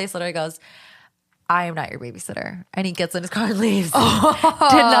the police literally goes, I am not your babysitter. And he gets in his car and leaves. Did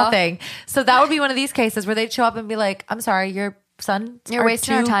nothing. So that would be one of these cases where they'd show up and be like, I'm sorry, your son. You're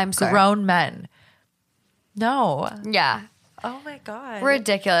wasting our time, sir. Grown men. No. Yeah. Oh my God.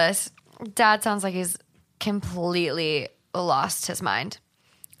 Ridiculous. Dad sounds like he's completely lost his mind.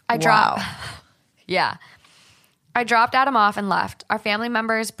 Yeah. I dropped Adam off and left. Our family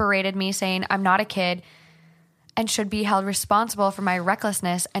members berated me saying I'm not a kid and should be held responsible for my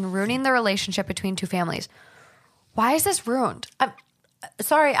recklessness and ruining the relationship between two families. Why is this ruined?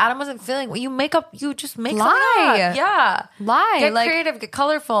 Sorry, Adam wasn't feeling what you just make lie. Something up. Yeah. Lie. Get creative, get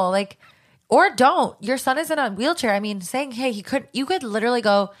colorful. Or don't. Your son is in a wheelchair. I mean, saying, hey, you could literally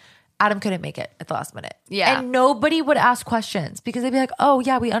go, Adam couldn't make it at the last minute. Yeah. And nobody would ask questions because they'd be like, oh,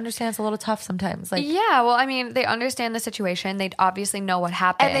 yeah, we understand it's a little tough sometimes. Yeah, well, I mean, they understand the situation. They'd obviously know what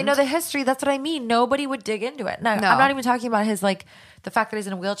happened. And they know the history. That's what I mean. Nobody would dig into it. No. I'm not even talking about his, the fact that he's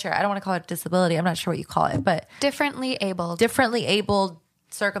in a wheelchair. I don't want to call it disability. I'm not sure what you call it, but. Differently abled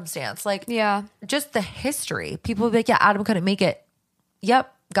circumstance. Yeah. Just the history. People would be like, yeah, Adam couldn't make it.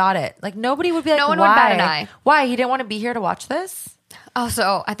 Yep, got it. Nobody would be like, no one why? would bat an eye. Why? He didn't want to be here to watch this?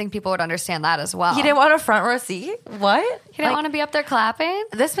 Also, I think people would understand that as well. He didn't want a front row seat? What? He didn't want to be up there clapping?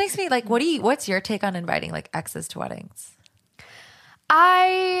 This makes me what's your take on inviting exes to weddings?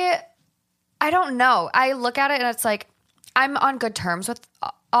 I don't know. I look at it and it's like, I'm on good terms with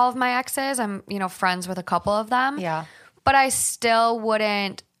all of my exes. I'm, friends with a couple of them. Yeah. But I still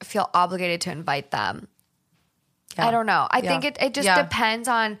wouldn't feel obligated to invite them. Yeah. I don't know. I think it just depends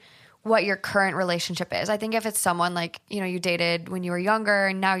on what your current relationship is. I think if it's someone you dated when you were younger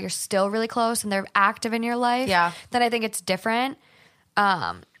and now you're still really close and they're active in your life, then I think it's different.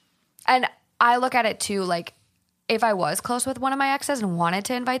 And I look at it too, if I was close with one of my exes and wanted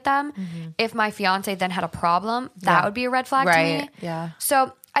to invite them, if my fiance then had a problem, that would be a red flag to me. Yeah.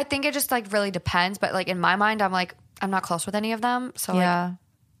 So I think it just really depends. But in my mind, I'm not close with any of them. So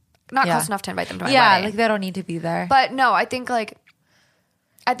not close enough to invite them to my wedding. They don't need to be there. But no, I think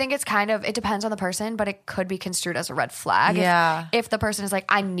it's it depends on the person, but it could be construed as a red flag. Yeah. If the person is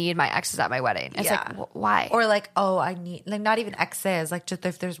I need my exes at my wedding. It's why? Or oh, I need, not even exes. Just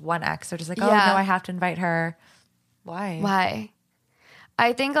if there's one ex, they're just oh, no, I have to invite her. Why? Why?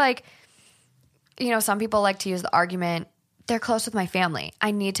 I think some people like to use the argument, they're close with my family.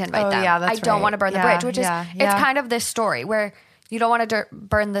 I need to invite them. Yeah, that's I don't want to burn the bridge, which is, it's kind of this story where you don't want to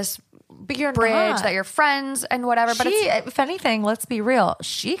burn this bridge that you're friends and whatever. But if anything, let's be real.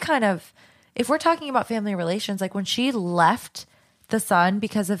 She kind of, if we're talking about family relations, when she left the son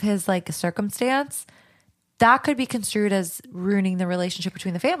because of his circumstance, that could be construed as ruining the relationship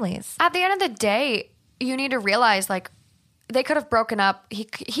between the families. At the end of the day, you need to realize they could have broken up. He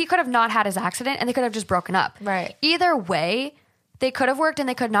could have not had his accident and they could have just broken up. Right. Either way, they could have worked and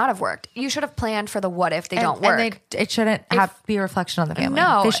they could not have worked. You should have planned for the what if they don't work. And it shouldn't be a reflection on the family.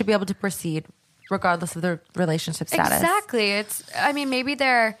 No. They should be able to proceed regardless of their relationship status. Exactly.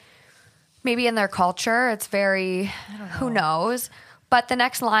 Maybe in their culture, it's very, who knows. But the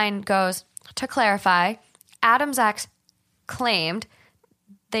next line goes, to clarify, Adam's ex claimed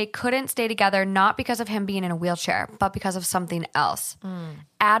they couldn't stay together, not because of him being in a wheelchair, but because of something else.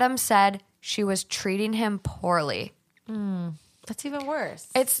 Adam said she was treating him poorly. That's even worse.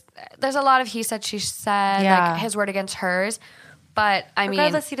 There's a lot of he said, she said, like his word against hers. But I mean,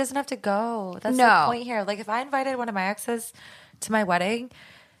 regardless, he doesn't have to go. That's the point here. Like, if I invited one of my exes to my wedding,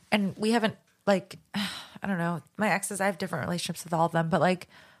 and we haven't, like, I don't know, my exes, I have different relationships with all of them, but like,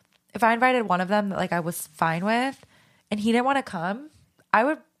 if I invited one of them that like I was fine with, and he didn't want to come, I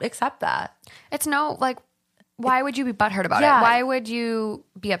would accept that. It's no, like, why would you be butthurt about it? Why would you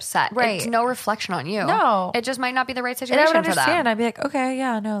be upset? Right. It's no reflection on you. No. It just might not be the right situation And I would for understand. them. I'd be like, okay,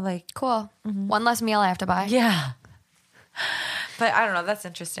 yeah, no, like, Cool. One less meal I have to buy. yeah. But I don't know. That's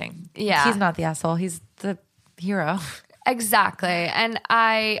interesting. Yeah. He's not the asshole. He's the hero. Exactly. And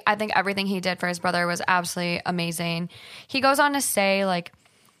I think everything he did for his brother was absolutely amazing. He goes on to say, like,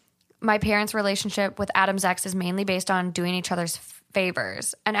 my parents' relationship with Adam's ex is mainly based on doing each other's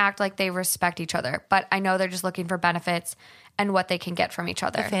favors and act like they respect each other. But I know they're just looking for benefits and what they can get from each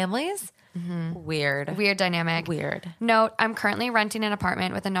other. The families? Weird. Weird dynamic. Weird. Note, I'm currently renting an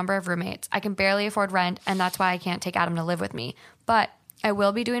apartment with a number of roommates. I can barely afford rent, and that's why I can't take Adam to live with me. But I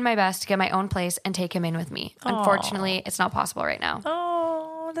will be doing my best to get my own place and take him in with me. Unfortunately, it's not possible right now.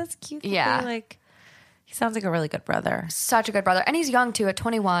 Oh, that's cute. Yeah. Like, he sounds like a really good brother. Such a good brother. And he's young, too, at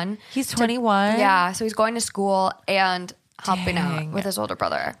 21. He's 21? Yeah, so he's going to school and helping out with his older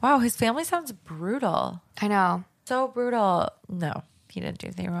brother. Wow, his family sounds brutal. I know. So brutal. No, he didn't do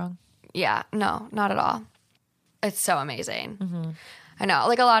anything wrong. Yeah, no, not at all. It's so amazing. I know.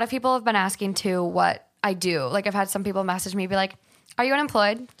 Like, a lot of people have been asking, too, what I do. Like, I've had some people message me, be like, are you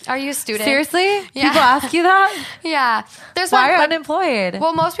unemployed? Are you a student? Seriously? Yeah. People ask you that? Yeah. Why are you unemployed?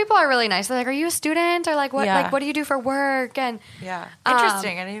 Well, most people are really nice. They're like, are you a student? Or like, what Like, what do you do for work? And yeah.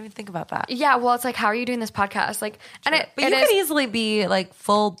 Interesting. I didn't even think about that. yeah, well, it's like, how are you doing this podcast? Like, and But you could easily be like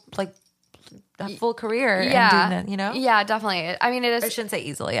full career and doing that, you know? Yeah, definitely. I mean, it is. I shouldn't say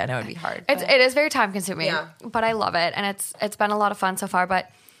easily. I know it'd be hard. It is very time consuming, but I love it. And it's been a lot of fun so far,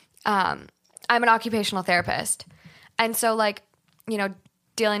 but I'm an occupational therapist. And so, like, you know,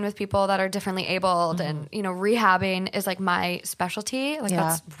 dealing with people that are differently abled and, you know, rehabbing is like my specialty. Like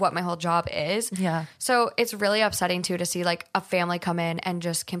that's what my whole job is. Yeah. So it's really upsetting too to see like a family come in and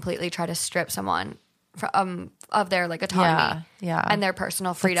just completely try to strip someone from, of their like autonomy and their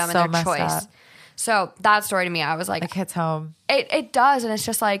personal freedom and their choice. Up. So that story to me, I was like, it hits home. It does. And it's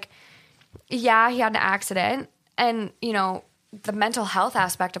just like, yeah, he had an accident and, you know, the mental health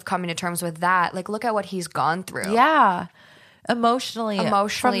aspect of coming to terms with that, like look at what he's gone through. Yeah. Emotionally,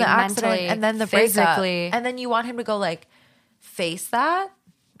 from the accident, mentally, and then the physically, breakup. And then you want him to go like face that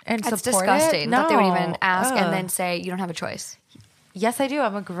and it's support disgusting it? that they would even ask and then say you don't have a choice. Yes, I do.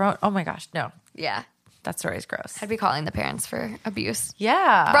 I'm a grown. Oh my gosh, no. Yeah, that story is gross. I'd be calling the parents for abuse.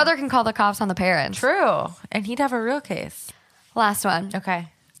 Yeah, brother can call the cops on the parents. True, and he'd have a real case. Last one. Okay.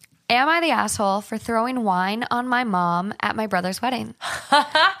 Am I the asshole for throwing wine on my mom at my brother's wedding?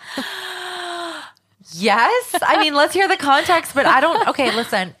 Yes. I mean, let's hear the context, but I don't. Okay,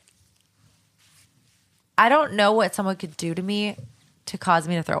 listen. I don't know what someone could do to me to cause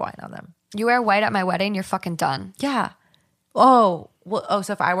me to throw wine on them. You wear white at my wedding, you're fucking done. Yeah. Oh, well,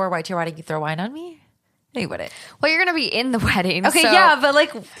 so if I wore white to your wedding, you throw wine on me? No, you wouldn't. Well, you're going to be in the wedding. Okay, so yeah, but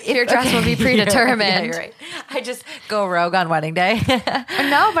like your dress will be predetermined. Yeah, you're right. I just go rogue on wedding day.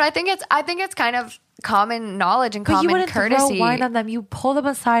 No, but I think it's kind of common knowledge and common courtesy. But you wouldn't throw wine on them. You pull them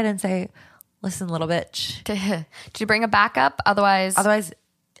aside and say, listen, little bitch. Did you bring a backup? Otherwise,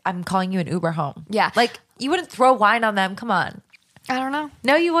 I'm calling you an Uber home. Yeah. Like, you wouldn't throw wine on them. Come on. I don't know.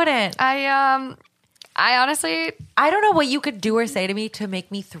 No, you wouldn't. I honestly, I don't know what you could do or say to me to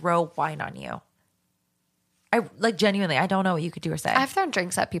make me throw wine on you. I like genuinely, I don't know what you could do or say. I've thrown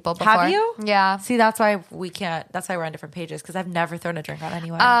drinks at people before. Have you? Yeah. See, that's why we're on different pages because I've never thrown a drink on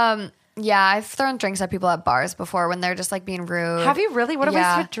anyone. Yeah, I've thrown drinks at people at bars before when they're just like being rude. Have you really? What if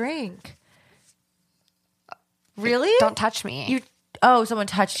I threw a drink? Really? Don't touch me. Someone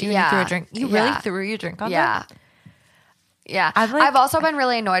touched you and you threw a drink. You really threw your drink on them? Yeah. I've also been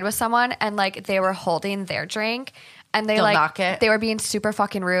really annoyed with someone and like they were holding their drink and they knock it. They were being super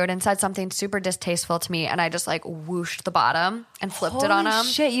fucking rude and said something super distasteful to me and I just like whooshed the bottom and flipped it on them.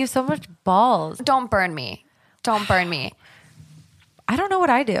 Shit, you have so much balls. Don't burn me. Don't burn me. I don't know what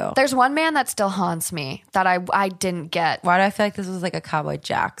I do. There's one man that still haunts me that I didn't get. Why do I feel like this was like a Cowboy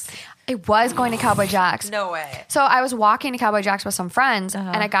Jack's? I was going to Cowboy Jack's. No way. So I was walking to Cowboy Jack's with some friends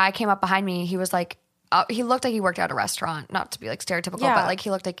and a guy came up behind me. He was like, he looked like he worked at a restaurant, not to be like stereotypical, but like he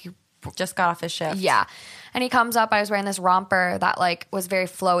looked like he just got off his shift. Yeah. And he comes up. I was wearing this romper that like was very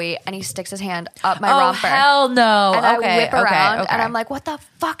flowy, and he sticks his hand up my romper. Oh, hell no. And I whip around, and I'm like, what the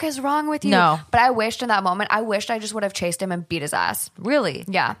fuck is wrong with you? No. But I wished in that moment, I just would have chased him and beat his ass. Really?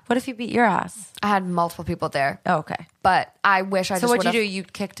 Yeah. What if he beat your ass? I had multiple people there. Oh, okay. But I wish I just So would what'd have. you do? You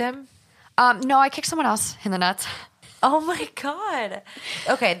kicked him? No, I kicked someone else in the nuts. Oh my God.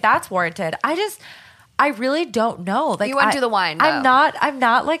 Okay, that's warranted. I really don't know. Like, You wouldn't do the wine, though. I'm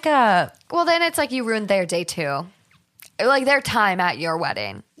not like a... Well, then it's like you ruined their day too. Like their time at your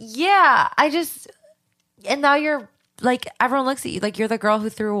wedding. Yeah, and now you're like, everyone looks at you like you're the girl who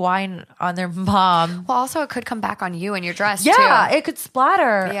threw wine on their mom. Well, also it could come back on you and your dress too. Yeah, it could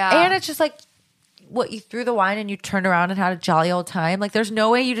splatter. Yeah. And it's just like, what, you threw the wine and you turned around and had a jolly old time? Like, there's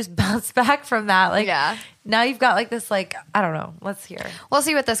no way you just bounce back from that. Like, Yeah. Now you've got like this, like, I don't know. Let's hear. We'll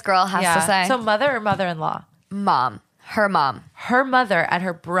see what this girl has to say. So mother or mother-in-law? Mom. Her mom. Her mother at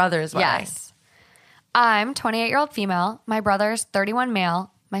her brother's wedding. Yes. I'm 28-year-old female. My brother's 31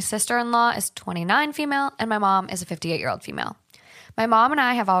 male. My sister-in-law is 29 female. And my mom is a 58-year-old female. My mom and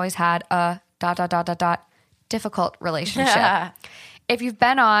I have always had a ... difficult relationship. If you've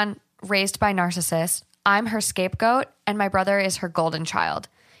been on Raised by Narcissists, I'm her scapegoat and my brother is her golden child.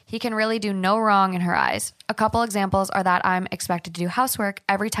 He can really do no wrong in her eyes. A couple examples are that I'm expected to do housework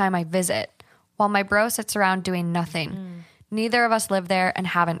every time I visit, while my bro sits around doing nothing. Neither of us live there and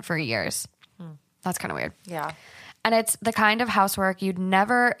haven't for years. That's kind of weird. Yeah. And it's the kind of housework you'd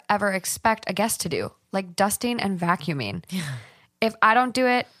never, ever expect a guest to do, like dusting and vacuuming. Yeah. If I don't do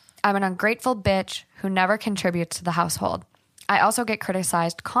it, I'm an ungrateful bitch who never contributes to the household. I also get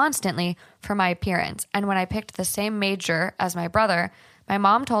criticized constantly for my appearance. And when I picked the same major as my brother, my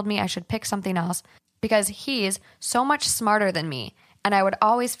mom told me I should pick something else because he's so much smarter than me, and I would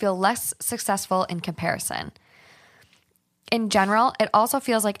always feel less successful in comparison. In general, it also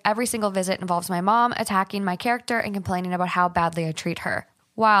feels like every single visit involves my mom attacking my character and complaining about how badly I treat her,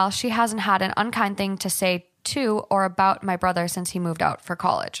 while she hasn't had an unkind thing to say to or about my brother since he moved out for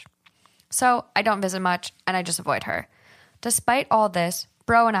college. So I don't visit much, and I just avoid her. Despite all this,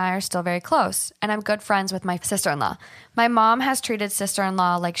 bro and I are still very close, and I'm good friends with my sister-in-law. My mom has treated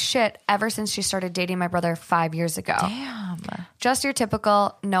sister-in-law like shit ever since she started dating my brother 5 years ago. Damn. Just your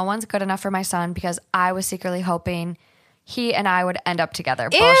typical, no one's good enough for my son because I was secretly hoping he and I would end up together.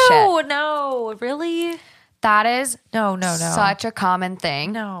 Ew, Bullshit. no. Really? That is No. such a common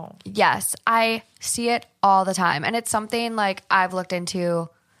thing. No. Yes, I see it all the time. And it's something like I've looked into,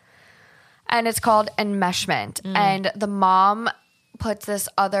 and it's called enmeshment. And the mom puts this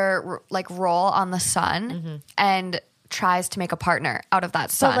other like role on the son and tries to make a partner out of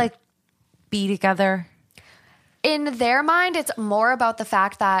that son. So like be together. In their mind, it's more about the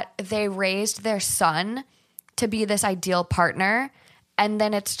fact that they raised their son to be this ideal partner, and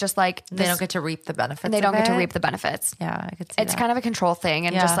then it's just like They don't get to reap the benefits. and they don't get to reap the benefits. Yeah, I could see It's that. kind of a control thing,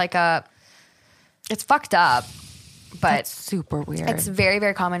 and Yeah. just like it's fucked up, but That's super weird. it's very,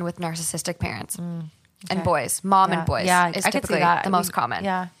 very common with narcissistic parents and boys. Mom and boys Yeah, is I could see typically that. the most common.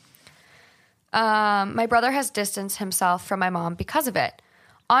 Yeah. My brother has distanced himself from my mom because of it.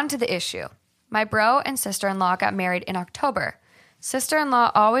 On to the issue. My bro and sister-in-law got married in October.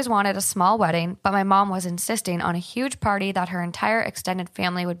 Sister-in-law always wanted a small wedding, but my mom was insisting on a huge party that her entire extended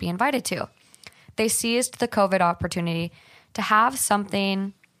family would be invited to. They seized the COVID opportunity to have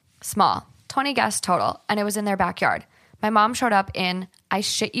something small, 20 guests total, and it was in their backyard. My mom showed up in, I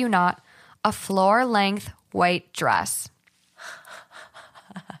shit you not, a floor-length white dress.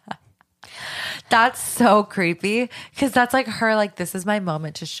 That's so creepy because that's like her, like, this is my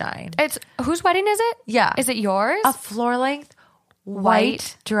moment to shine. It's whose wedding is it? Yeah. Is it yours? A floor length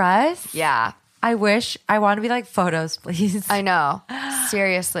white dress. Yeah. I want to be like, photos, please. I know.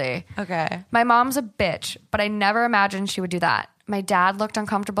 Seriously. Okay. My mom's a bitch, but I never imagined she would do that. My dad looked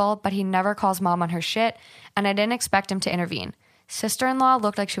uncomfortable, but he never calls mom on her shit, and I didn't expect him to intervene. Sister-in-law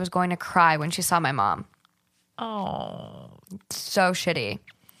looked like she was going to cry when she saw my mom. Oh. So shitty.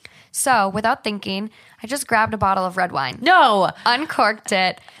 So, without thinking, I just grabbed a bottle of red wine. No. Uncorked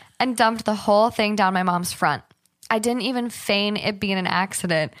it, and dumped the whole thing down my mom's front. I didn't even feign it being an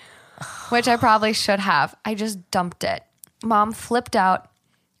accident, which I probably should have. I just dumped it. Mom flipped out,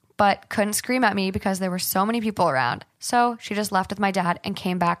 but couldn't scream at me because there were so many people around. So she just left with my dad and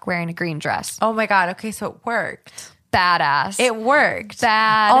came back wearing a green dress. Oh my God. Okay, so it worked. Badass. It worked.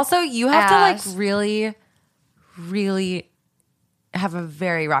 Bad. Also, you have to ass. like really, really have a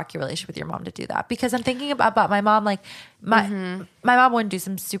very rocky relationship with your mom to do that, because I'm thinking about my mom. Like my mom wouldn't do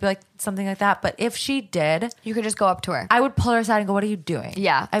some stupid like something like that, but if she did, You could just go up to her. I would pull her aside and go, "What are you doing?"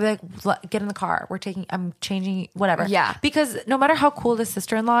 Yeah. I'd be like, "Get in the car. I'm changing whatever." Yeah. Because no matter how cool this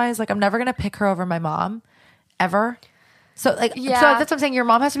sister-in-law is, like I'm never gonna pick her over my mom, ever. So like, so that's what I'm saying. Your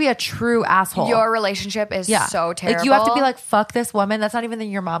mom has to be a true asshole. Your relationship is so terrible. Like you have to be like, fuck this woman. That's not even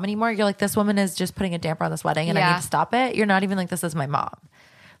your mom anymore. You're like, this woman is just putting a damper on this wedding and I need to stop it. You're not even like, this is my mom.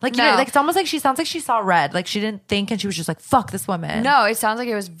 Like, No. you're, like it's almost like she sounds like she saw red. Like she didn't think and she was just like, fuck this woman. No, it sounds like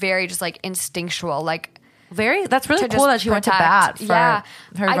it was very just like instinctual. Like that's really to cool just that she went to protect- bat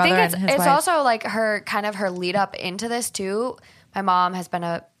for her brother. I think and his it's wife. also like her lead up into this too. My mom has been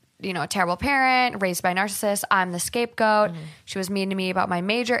a terrible parent, raised by a narcissist. I'm the scapegoat. She was mean to me about my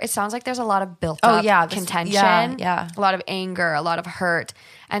major. It sounds like there's a lot of built up contention, yeah. a lot of anger, a lot of hurt.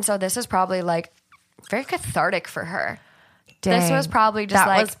 And so this is probably like very cathartic for her. This was probably just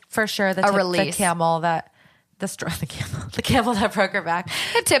that was for sure the release. the camel that the camel that broke her back.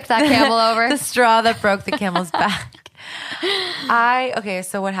 It tipped that camel over. The straw that broke the camel's back.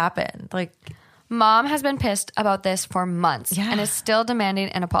 So what happened? Like, Mom has been pissed about this for months and is still demanding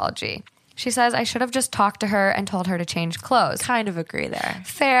an apology. She says I should have just talked to her and told her to change clothes. kind of agree there.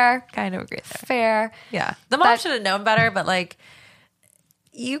 Fair. Kind of agree there. Fair. Yeah. The mom should have known better, but like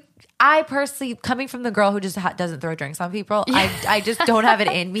I personally, coming from the girl who just doesn't throw drinks on people, I just don't have it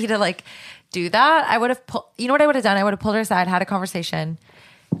in me to like do that. I would have you know what I would have done? I would have pulled her aside, had a conversation.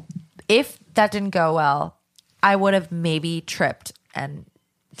 If that didn't go well, I would have maybe tripped and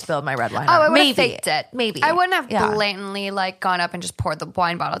spilled my red wine. Oh, I would have faked it. Maybe. I wouldn't have blatantly like gone up and just poured the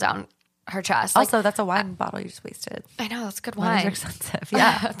wine bottle down her chest. Like, Also, that's a wine bottle you just wasted. I know, that's good Wines wine. are expensive.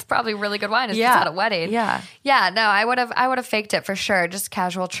 Yeah. It's probably really good wine. It's just at a wedding. Yeah. Yeah, no, I would have faked it for sure. Just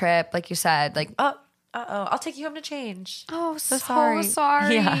casual trip, like you said. Like, I'll take you home to change. oh, so sorry.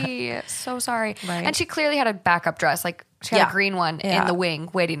 sorry. Yeah. So sorry. Right. And she clearly had a backup dress. Like she had a green one in the wing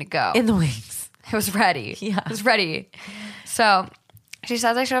waiting to go. In the wings. It was ready. Yeah. It was ready. So she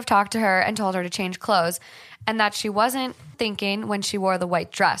says I should have talked to her and told her to change clothes, and that she wasn't thinking when she wore the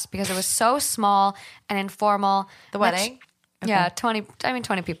white dress because it was so small and informal. The wedding? Yeah, 20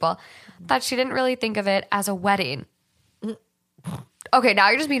 people. That she didn't really think of it as a wedding. Okay, now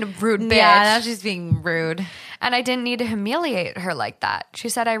you're just being a rude bitch. Yeah, now she's being rude. And I didn't need to humiliate her like that. She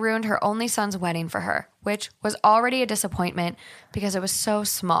said I ruined her only son's wedding for her, which was already a disappointment because it was so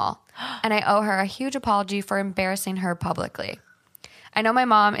small. And I owe her a huge apology for embarrassing her publicly. I know my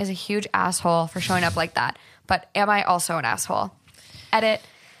mom is a huge asshole for showing up like that, but am I also an asshole? Edit.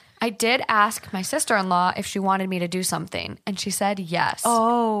 I did ask my sister-in-law if she wanted me to do something, and she said yes.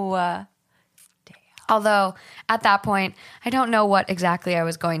 Oh, Although, at that point, I don't know what exactly I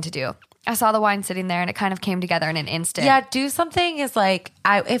was going to do. I saw the wine sitting there, and it kind of came together in an instant. yeah. Do something is like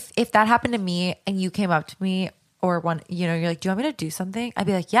if that happened to me and you came up to me or you're like, do you want me to do something? I'd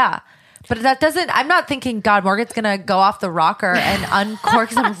be like, yeah. But that doesn't. I'm not thinking, God, Morgan's gonna go off the rocker and uncork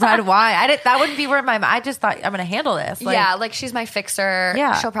some red wine. That wouldn't be where my. I just thought I'm gonna handle this. Like, yeah, like she's my fixer.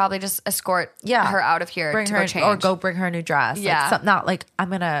 Yeah. She'll probably just escort her out of here bring to her go change. or go bring her a new dress. Yeah. Like, not like I'm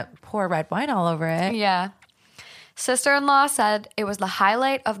gonna pour red wine all over it. Yeah. Sister-in-law said it was the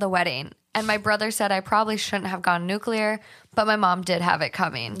highlight of the wedding, and my brother said I probably shouldn't have gone nuclear, but my mom did have it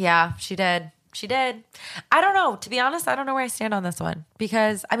coming. Yeah, she did. She did. I don't know. To be honest, I don't know where I stand on this one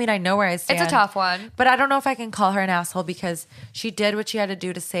because I know where I stand. It's a tough one. But I don't know if I can call her an asshole because she did what she had to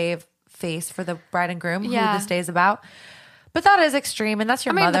do to save face for the bride and groom, who this day is about. But that is extreme, and that's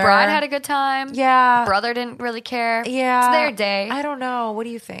your mother. The bride had a good time. Yeah. Brother didn't really care. Yeah. It's their day. I don't know. What do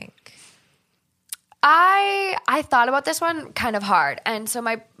you think? I thought about this one kind of hard. And so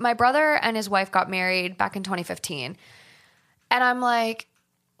my brother and his wife got married back in 2015. And I'm like,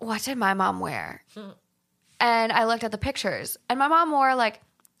 what did my mom wear? And I looked at the pictures, and my mom wore like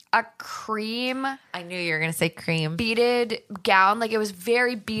a cream. I knew you were going to say cream. Beaded gown. Like it was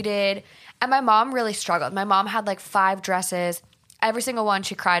very beaded. And my mom really struggled. My mom had like 5 dresses. Every single one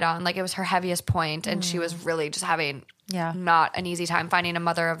she cried on. Like it was her heaviest point, and she was really just having not an easy time finding a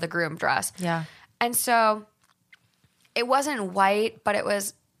mother of the groom dress. Yeah. And so it wasn't white, but it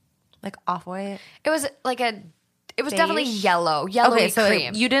was like off-white. It was like it was beige? definitely yellowy Okay, so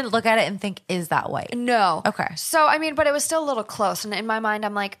cream. you didn't look at it and think, is that white? No. Okay. So but it was still a little close, and in my mind,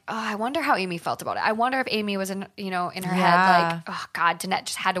 I'm like, oh, I wonder how Amy felt about it. I wonder if Amy was in her head like, oh God, Danette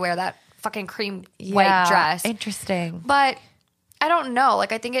just had to wear that fucking cream white dress. Interesting. But I don't know.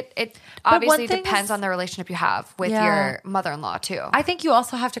 Like I think it obviously depends on the relationship you have with your mother-in-law too. I think you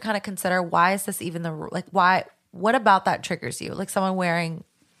also have to kind of consider, why is this even what about that triggers you? Like someone wearing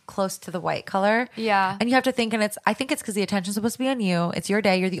close to the white color. Yeah. And you have to think, and I think it's because the attention's supposed to be on you. It's your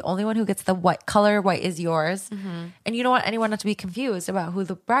day. You're the only one who gets the white color. White is yours. And you don't want anyone to be confused about who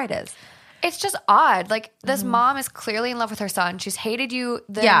the bride is. It's just odd. Like, this mom is clearly in love with her son. She's hated you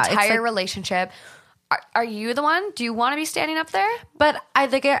the entire relationship. Are you the one? Do you want to be standing up there? But I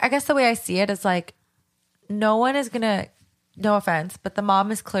guess the way I see it is like, no one is going to, no offense, but the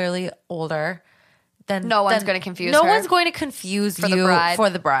mom is clearly older. No one's going to confuse her. No one's going to confuse you for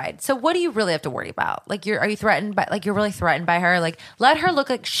the bride. So what do you really have to worry about? Like, are you threatened by, like, you're really threatened by her? Like, let her look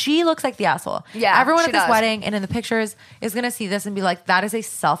like she looks like the asshole. Yeah, everyone at this wedding and in the pictures is going to see this and be like, that is a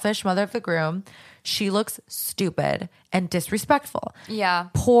selfish mother of the groom. She looks stupid and disrespectful. Yeah.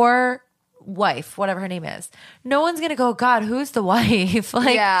 Poor wife, whatever her name is. No one's gonna go, God, who's the wife?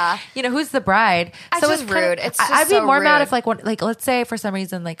 Like, you know, who's the bride? It's just rude. It's just I'd be so more rude. mad if like let's say for some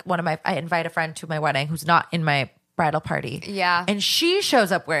reason like I invite a friend to my wedding who's not in my bridal party. Yeah. And she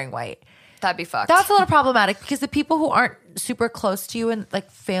shows up wearing white. That'd be fucked. That's a little problematic because the people who aren't super close to you and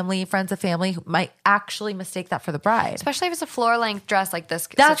like friends of family might actually mistake that for the bride. Especially if it's a floor length dress like this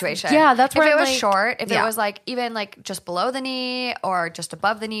situation. Yeah, that's where if it I'm was like, short, if it was like even like just below the knee or just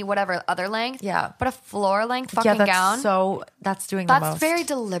above the knee, whatever other length. Yeah. But a floor length fucking gown. That's doing the most. That's very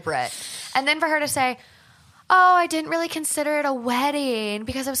deliberate. And then for her to say, oh, I didn't really consider it a wedding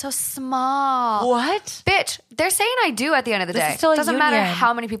because it was so small. What? Bitch, they're saying I do at the end of the day. It's still doesn't matter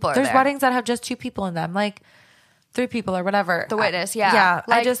how many people are There's there. weddings that have just 2 people in them, like 3 people or whatever. The witness, yeah. Yeah,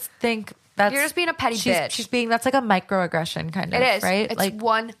 Like, I just think that's... You're just being a petty bitch. She's being... That's like a microaggression kind of, It is. right? It's like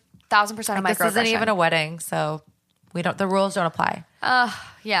 1,000% a microaggression. This isn't even a wedding, so the rules don't apply.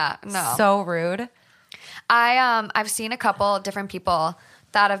 Yeah, no. So rude. I've seen a couple different people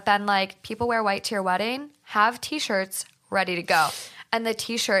that have been like, people wear white to your wedding, have t-shirts ready to go. And the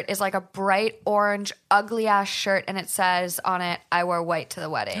t-shirt is like a bright orange, ugly ass shirt. And it says on it, I wore white to the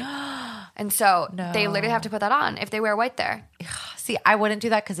wedding. And so they literally have to put that on if they wear white there. See, I wouldn't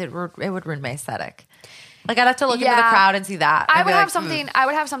do that because it would ruin my aesthetic. Like I'd have to look into the crowd and see that. I would have something. I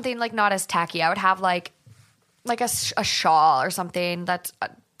would have something like not as tacky. I would have like a shawl or something that's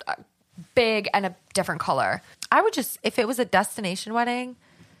big and a different color. I would just, if it was a destination wedding,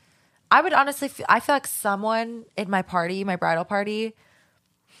 I would honestly, I feel like someone in my party, my bridal party,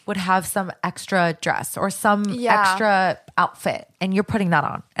 would have some extra dress or some extra outfit, and you're putting that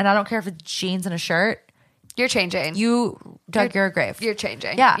on. And I don't care if it's jeans and a shirt. You're changing. You dug your grave. You're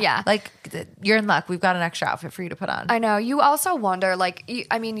changing. Yeah. Yeah. Like, you're in luck. We've got an extra outfit for you to put on. I know. You also wonder, like,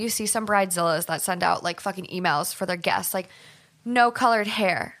 you see some bridezillas that send out, like, fucking emails for their guests, like, no colored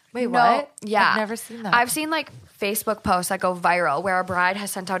hair. Wait, what? Yeah. I've never seen that. I've seen, like, Facebook posts that go viral where a bride has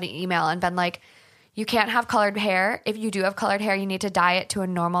sent out an email and been like, you can't have colored hair. If you do have colored hair, you need to dye it to a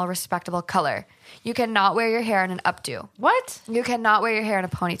normal, respectable color. You cannot wear your hair in an updo. What? You cannot wear your hair in a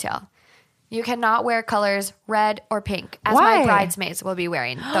ponytail. You cannot wear colors red or pink, as Why? my bridesmaids will be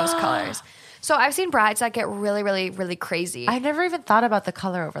wearing those colors. So I've seen brides that get really, really, really crazy. I never even thought about the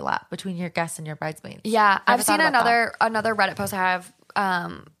color overlap between your guests and your bridesmaids. Yeah, Never I've seen thought about another Reddit post I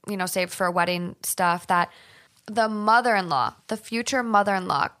have, saved for wedding stuff that the mother-in-law, the future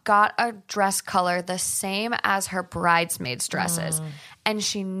mother-in-law, got a dress color the same as her bridesmaids' dresses, and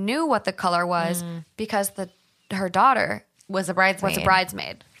she knew what the color was because her daughter was a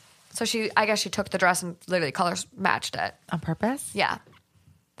bridesmaid. So I guess she took the dress and literally colors matched it On purpose? Yeah,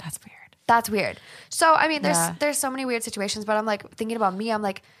 That's weird. that's weird. So I mean, there's so many weird situations, but I'm like thinking about me. I'm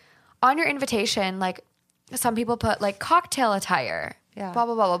like, on your invitation, like some people put like cocktail attire, blah blah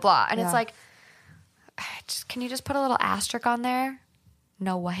blah blah blah, and it's like, can you just put a little asterisk on there?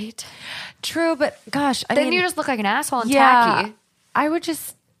 No white. True, but gosh, I Then mean, you just look like an asshole and tacky. I would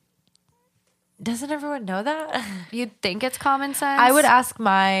just. Doesn't everyone know that? You'd think it's common sense. I would ask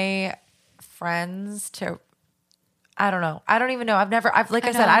my friends to. I don't know. I don't even know. Like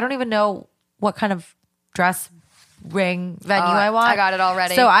I said, I don't even know what kind of dress ring venue I want. I got it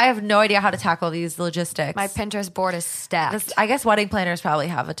already. So I have no idea how to tackle these logistics. My Pinterest board is stacked. I guess wedding planners probably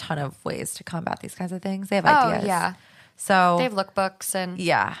have a ton of ways to combat these kinds of things. They have ideas. Oh yeah. So They have lookbooks and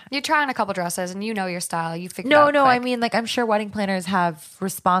you try on a couple dresses and you know your style. You figure it out No. quick. I mean, like I'm sure wedding planners have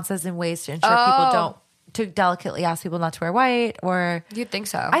responses and ways to ensure people don't to delicately ask people not to wear white. Or You'd think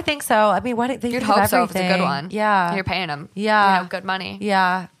so. I think so. I mean, what they You'd think hope of so if it's a everything. good one. Yeah, You're paying them. Yeah, good money.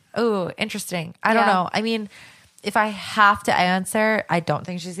 Yeah. Oh, interesting. I don't know. I mean, if I have to answer, I don't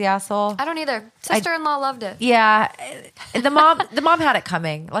think she's the asshole. I don't either. Sister-in-law loved it. Yeah, the mom had it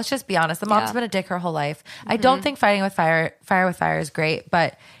coming. Let's just be honest. The mom's been a dick her whole life. I don't think fighting with fire with fire is great,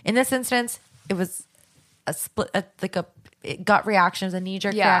 but in this instance, it was a split, gut reaction, it was a knee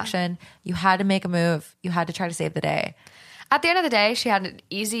jerk reaction. You had to make a move. You had to try to save the day. At the end of the day, she had an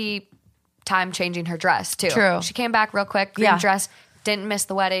easy time changing her dress too. True. She came back real quick, green dress, didn't miss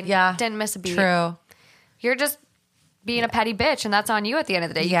the wedding, didn't miss a beat. True. You're just being a petty bitch, and that's on you at the end of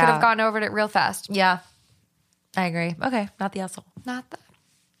the day. You could have gotten over it real fast. Yeah. I agree. Okay. Not the asshole. Not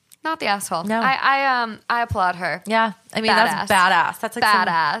the asshole. No. I applaud her. Yeah. I mean, that's badass. That's like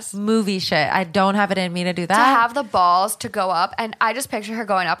badass some movie shit. I don't have it in me to do that. To have the balls to go up, and I just picture her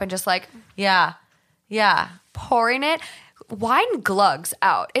going up and just like pouring it. Wine glugs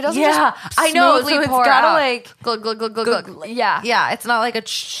out. It doesn't just I know. smoothly So it's pour gotta out. like glug, glug, glug, glug, glug. Yeah. Yeah. It's not like a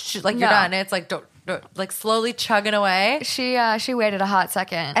like you're done. It's like like slowly chugging away. She waited a hot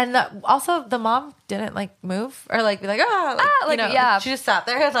second. And also the mom didn't like move or like be like, she just sat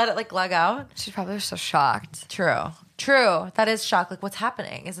there and let it like glug out. She probably was so shocked. True. That is shock. Like, what's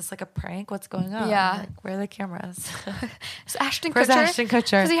happening? Is this like a prank? What's going on? Yeah. Like, where are the cameras? Is Ashton Where's Kutcher? Ashton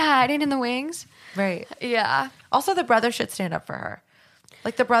Kutcher? Is he hiding in the wings? Right. Yeah. Also, the brother should stand up for her.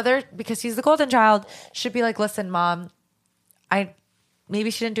 Like the brother, because he's the golden child, should be like, listen, mom,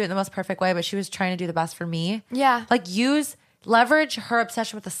 maybe she didn't do it in the most perfect way, but she was trying to do the best for me. Yeah. Like leverage her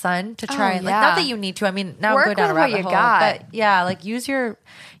obsession with the son to try and like, not that you need to. I mean, now work go down with a rabbit what you hole, got. but yeah, like use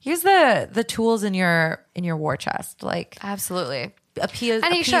the tools in your war chest. Like Absolutely. appease.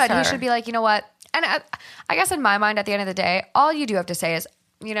 And he appease should. her. He should be like, you know what? And I guess in my mind, at the end of the day, all you do have to say is,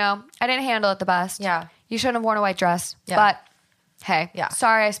 you know, I didn't handle it the best. Yeah. You shouldn't have worn a white dress. Yeah. But hey,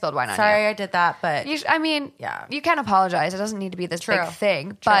 sorry I spilled wine on you. Sorry I did that, but You can apologize. It doesn't need to be this big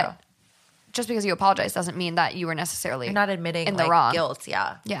thing. But just because you apologize doesn't mean that you were necessarily you're not admitting in the wrong. guilt.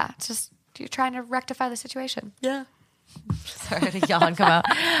 Yeah. Yeah. It's just you're trying to rectify the situation. Yeah. Sorry to yawn come out.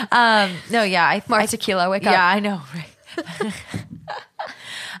 No, yeah. More tequila, wake up. Yeah, I know. Right.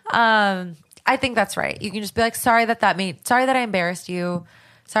 I think that's right. You can just be like, sorry that I embarrassed you.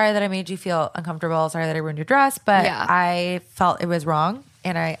 Sorry that I made you feel uncomfortable. Sorry that I ruined your dress, but I felt it was wrong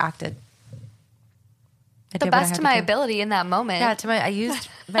and I acted. The best to my ability in that moment. Yeah, I used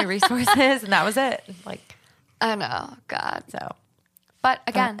my resources and that was it. Like, I know, God. So, but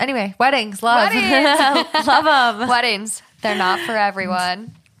again, anyway, weddings, love, love them. Weddings, they're not for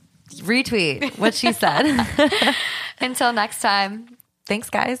everyone. Retweet what she said. Until next time. Thanks,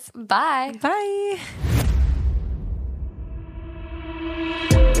 guys. Bye. Bye.